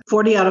 It's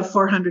 40 out of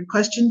 400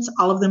 questions,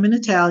 all of them in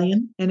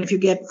Italian. And if you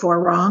get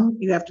 4 wrong,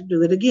 you have to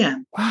do it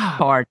again. Wow.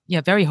 Hard.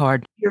 Yeah, very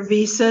hard. Your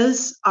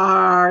visas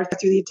are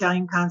through the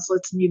Italian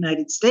consulates in the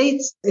United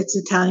States. It's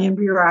Italian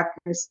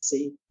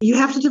bureaucracy. You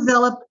have to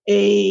develop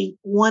a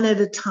one at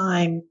a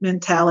time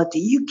mentality.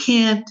 You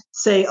can't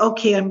say,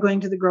 okay, I'm going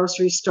to the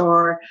grocery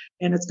store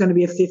and it's going to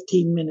be a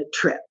 15-minute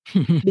trip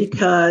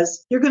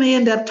because you're going to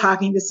end up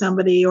talking to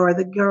somebody, or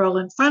the girl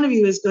in front of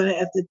you is going to,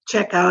 at the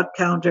checkout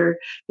counter,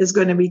 is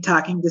going to be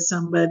talking to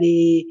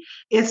somebody.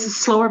 It's a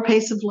slower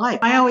pace of life.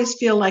 I always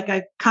feel like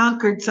I've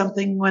conquered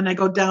something when I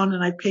go down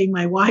and I pay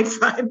my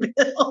Wi-Fi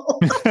bill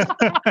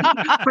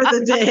for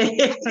the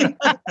day.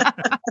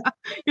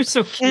 You're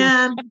so cute.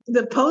 And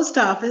the post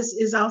office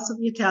is also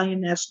the Italian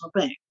National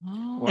Bank.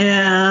 Oh,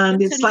 and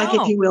good it's to like,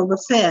 know. if you will,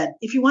 the Fed.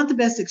 If you want the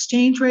best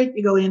exchange rate,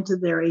 you go into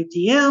their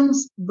ATMs,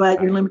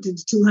 but you're limited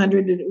to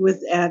 200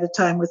 at a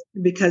time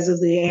because of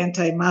the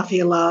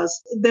anti-mafia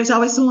laws. There's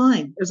always a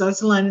line. There's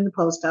always a line in the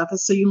post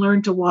office. So you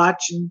learn to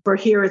watch. And for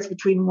here, it's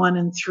between 1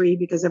 and 3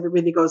 because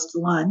everybody goes to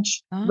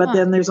lunch. But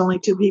then there's only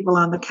 2 people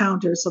on the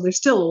counter. So there's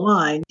still a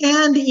line.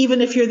 And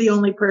even if you're the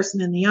only person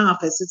in the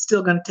office, it's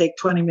still going to take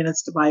 20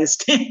 minutes to buy a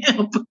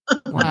stamp.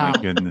 Wow. Oh my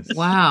goodness.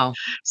 Wow.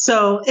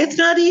 So it's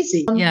not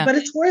easy, but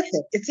it's worth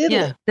it. It's Italy.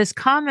 Yeah. This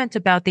comment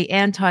about the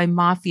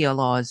anti-mafia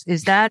laws,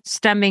 is that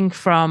stemming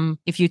from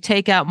if you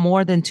take out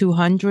more than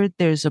 200,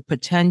 there's a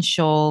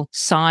potential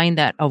sign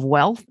of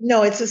wealth?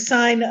 No, it's a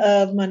sign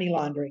of money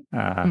laundering.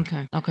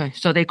 Okay.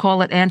 So they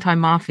call it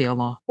anti-mafia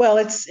law. Well,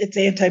 it's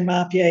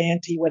anti-mafia,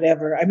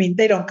 anti-whatever. I mean,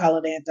 they don't call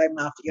it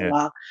anti-mafia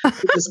law.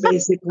 It's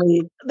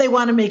basically, they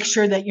want to make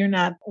sure that you're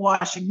not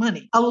washing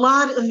money. A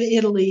lot of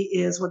Italy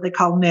is what they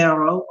call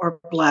nero or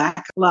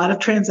black. A lot of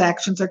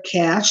transactions are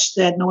cash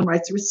that no one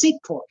writes a receipt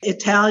for.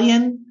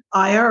 Italian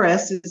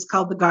IRS is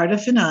called the Guardia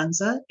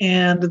Finanza,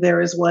 and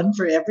there is one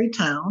for every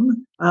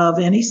town of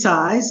any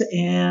size.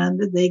 And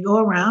they go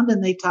around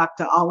and they talk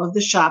to all of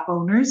the shop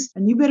owners.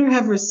 And you better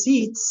have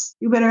receipts.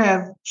 You better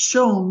have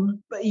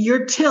shown,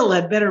 your till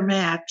had better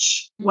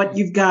match what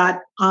you've got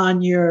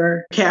on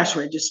your cash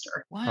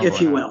register, if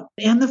you will.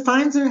 And the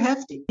fines are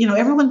hefty.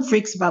 Everyone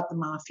freaks about the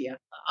mafia.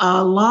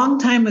 A long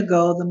time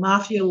ago, the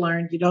mafia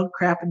learned you don't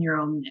crap in your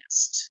own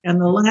nest.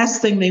 And the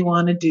last thing they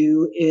want to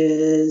do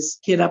is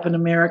hit up an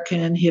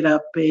American, hit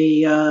up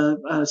a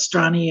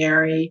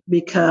Stranieri,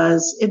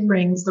 because it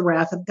brings the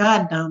wrath of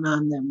God down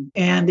on them.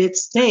 And it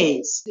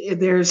stays.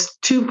 There's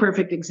 2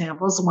 perfect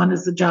examples. One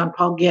is the John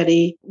Paul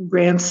Getty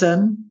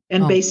grandson.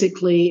 And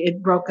basically,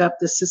 it broke up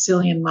the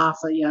Sicilian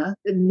mafia.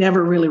 It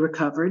never really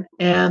recovered.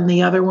 And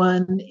the other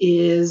one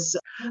is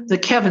the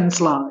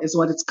Kevin's Law, is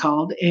what it's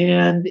called.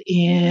 And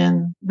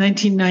in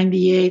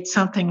 1998,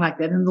 something like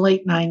that, in the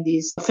late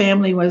 90s, a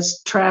family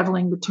was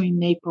traveling between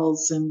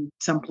Naples and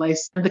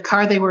someplace. The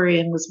car they were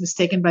in was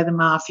mistaken by the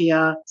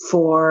mafia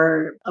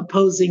for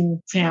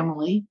opposing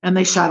family. And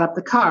they shot up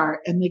the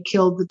car and they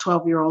killed the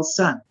 12-year-old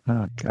son.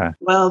 Oh, God.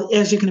 Well,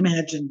 as you can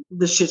imagine,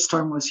 the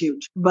shitstorm was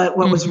huge. But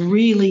what was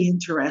really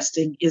interesting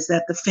is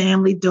that the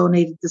family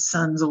donated the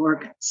son's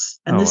organs.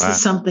 And this is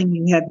something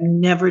you had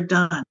never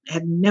done,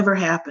 had never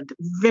happened,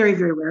 very,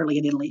 very rarely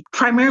in Italy,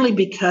 primarily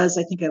because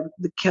I think of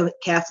the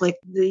Catholic,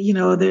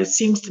 there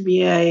seems to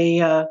be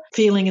a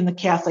feeling in the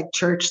Catholic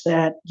Church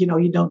that,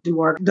 you don't do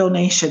organ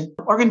donation.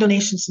 Organ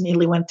donations in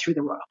Italy went through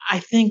the roof. I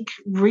think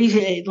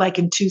like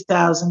in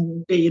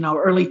 2000,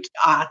 early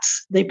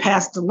aughts, they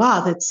passed a law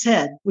that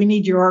said, we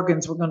need your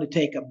organs. We're going to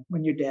take them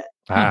when you're dead.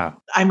 Wow.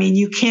 I mean,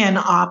 you can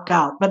opt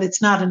out, but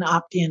it's not an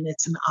opt-in,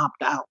 it's an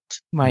opt-out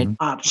Right.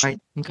 option. Right.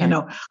 Okay.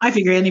 I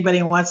figure anybody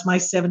who wants my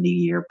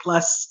 70-year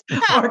plus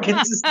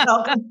organs is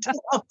welcome to.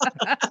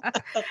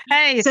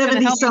 Hey, it's going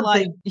to help your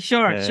life. 70-something.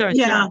 Sure. Yeah. Sure.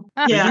 Yeah,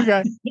 Sure.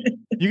 yeah.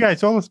 You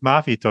guys, all this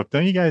mafia talk,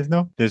 don't you guys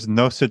know? There's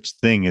no such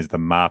thing as the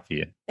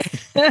mafia.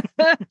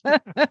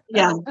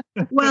 Yeah.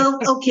 Well,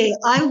 okay.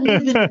 I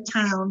live in a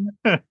town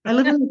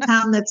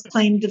that's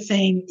claim to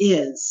fame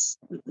is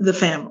the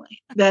family,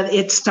 that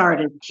it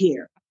started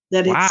here.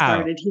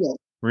 Wow.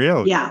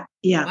 Really? Yeah.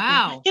 Yeah.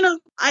 Wow.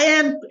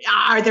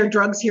 Are there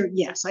drugs here?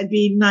 Yes. I'd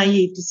be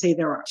naive to say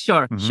there are.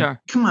 Sure. Mhm.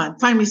 Sure. Come on,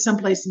 find me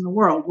someplace in the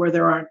world where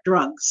there aren't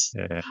drugs.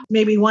 Yeah.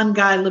 Maybe one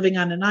guy living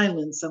on an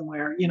island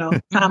somewhere,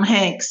 Tom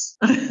Hanks,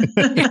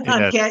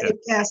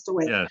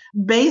 Castaway. Yes.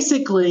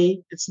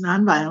 Basically, it's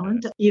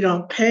nonviolent. You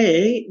don't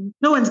pay.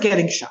 No one's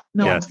getting shot.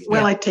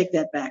 I take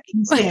that back.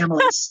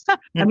 Families.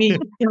 I mean,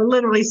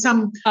 literally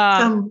some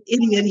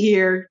idiot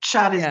here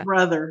shot his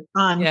brother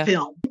on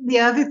film. The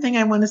other thing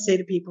I want to say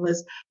to people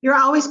is you're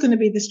always going to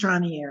be the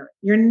Stranieri.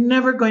 You're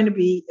never going to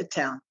be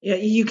Italian.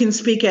 You can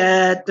speak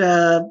at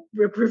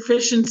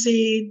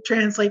proficiency,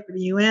 translate for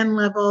the UN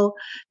level.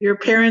 Your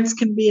parents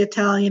can be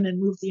Italian and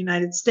move to the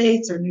United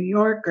States or New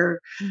York or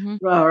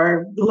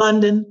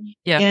London.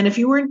 Yeah. And if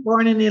you weren't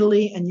born in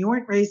Italy and you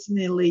weren't raised in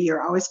Italy,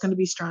 you're always going to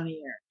be Stranieri.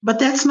 But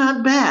that's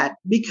not bad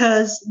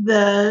because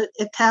the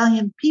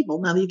Italian people,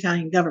 now the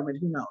Italian government,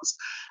 who knows,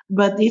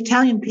 but the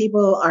Italian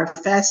people are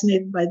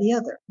fascinated by the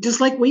other,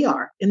 just like we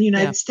are in the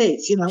United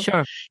States.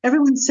 Sure.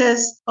 Everyone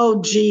says, oh,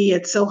 gee,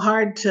 it's so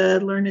hard to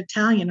learn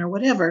Italian or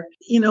whatever.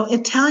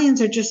 Italians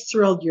are just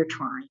thrilled you're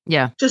trying.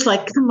 Yeah. Just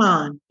like, come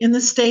on. In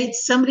the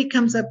States, somebody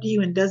comes up to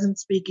you and doesn't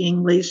speak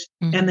English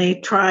and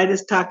they try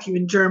to talk to you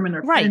in German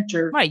or French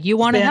or you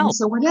want to help.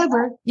 So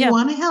whatever, you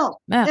want to help.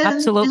 Yeah,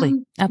 absolutely.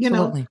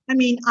 Absolutely.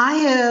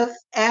 I have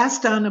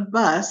asked on a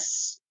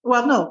bus.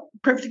 Well, no,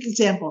 perfect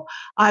example.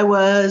 I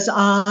was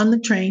on the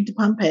train to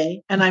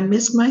Pompeii and I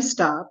missed my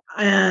stop.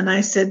 And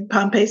I said,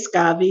 Pompeii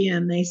Scavi.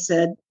 And they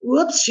said,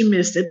 whoops, you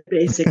missed it,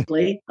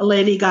 basically. A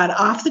lady got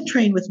off the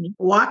train with me,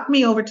 walked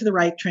me over to the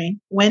right train,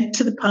 went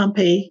to the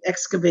Pompeii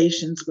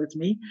excavations with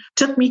me,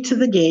 took me to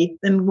the gate,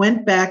 then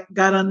went back,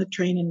 got on the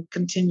train and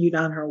continued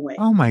on her way.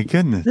 Oh, my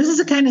goodness. This is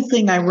the kind of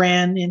thing I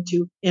ran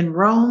into in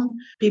Rome.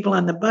 People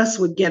on the bus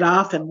would get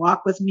off and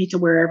walk with me to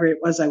wherever it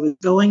was I was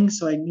going.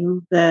 So they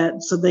knew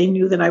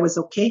that I was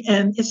okay.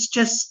 And it's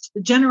just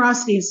the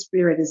generosity of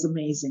spirit is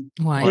amazing.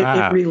 Wow.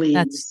 It really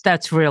is.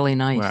 That's really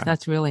nice. Wow.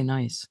 That's really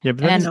nice. Yeah,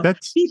 but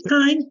that's be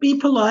kind, be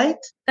polite.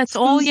 That's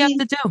all you have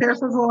to do. Per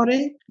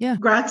favore. Yeah.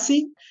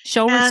 Grazie.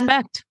 Show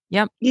respect.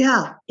 Yep.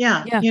 Yeah.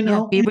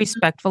 Be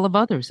respectful of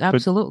others.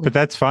 Absolutely. But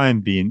that's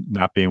fine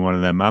not being one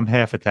of them. I'm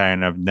half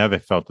Italian. I've never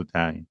felt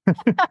Italian.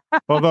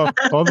 although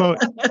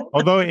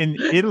in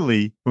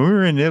Italy, when we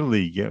were in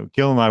Italy,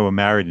 Gil and I were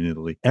married in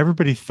Italy.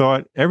 Everybody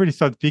started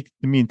speaking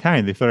to me in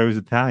Italian. They thought I was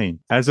Italian.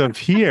 As of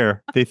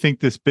here, they think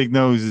this big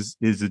nose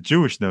is a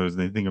Jewish nose,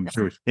 and they think I'm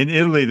Jewish. In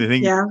Italy, they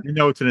think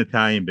it's an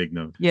Italian big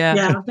nose.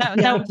 Yeah.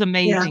 That was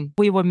amazing. Yeah.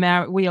 We were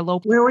married. We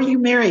eloped. Where were you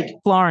married?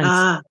 Florence.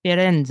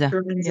 Firenze.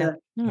 Yeah.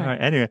 All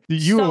right. Anyway,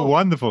 you were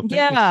wonderful.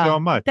 Thank you so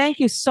much. Thank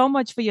you so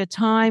much for your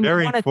time.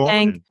 Very I want to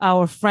thank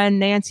our friend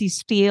Nancy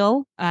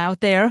Steele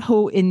out there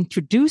who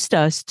introduced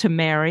us to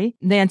Mary.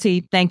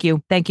 Nancy, thank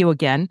you. Thank you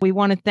again. We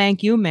want to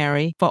thank you,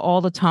 Mary, for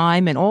all the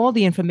time and all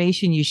the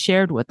information you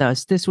shared with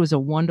us. This was a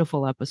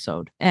wonderful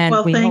episode. And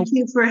thank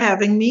you for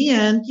having me.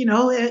 And,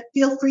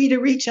 feel free to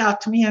reach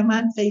out to me. I'm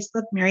on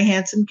Facebook, Mary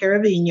Hansen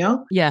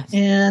Caravigno. Yes.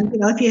 And,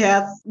 if you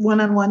have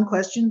one-on-one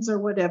questions or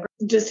whatever,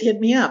 just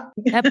hit me up.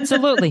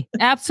 Absolutely.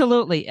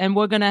 Absolutely. And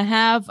we're going to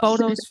have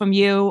photos from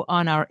you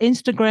on our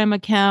Instagram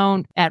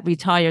account at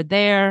Retired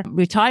There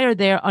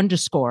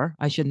 _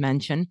 I should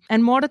mention,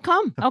 and more to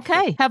come.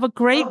 Okay. Have a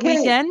great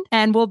weekend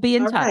and we'll be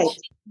in touch.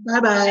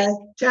 Right. Bye-bye.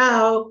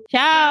 Ciao.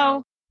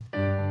 Ciao.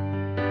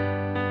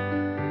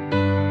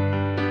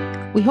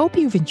 We hope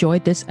you've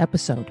enjoyed this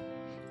episode.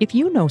 If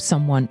you know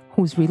someone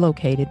who's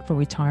relocated for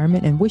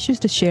retirement and wishes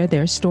to share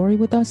their story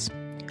with us,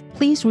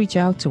 please reach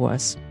out to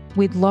us.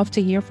 We'd love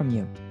to hear from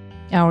you.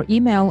 Our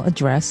email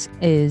address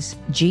is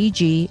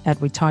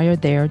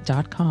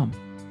gg@retirethere.com.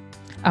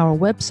 Our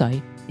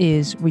website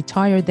is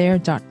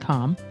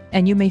retirethere.com,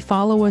 and you may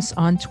follow us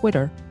on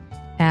Twitter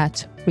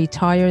at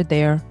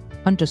retirethere_.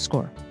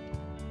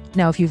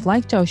 Now, if you've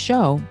liked our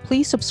show,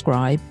 please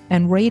subscribe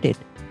and rate it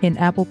in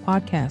Apple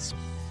Podcasts.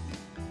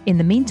 In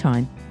the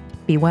meantime,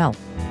 be well.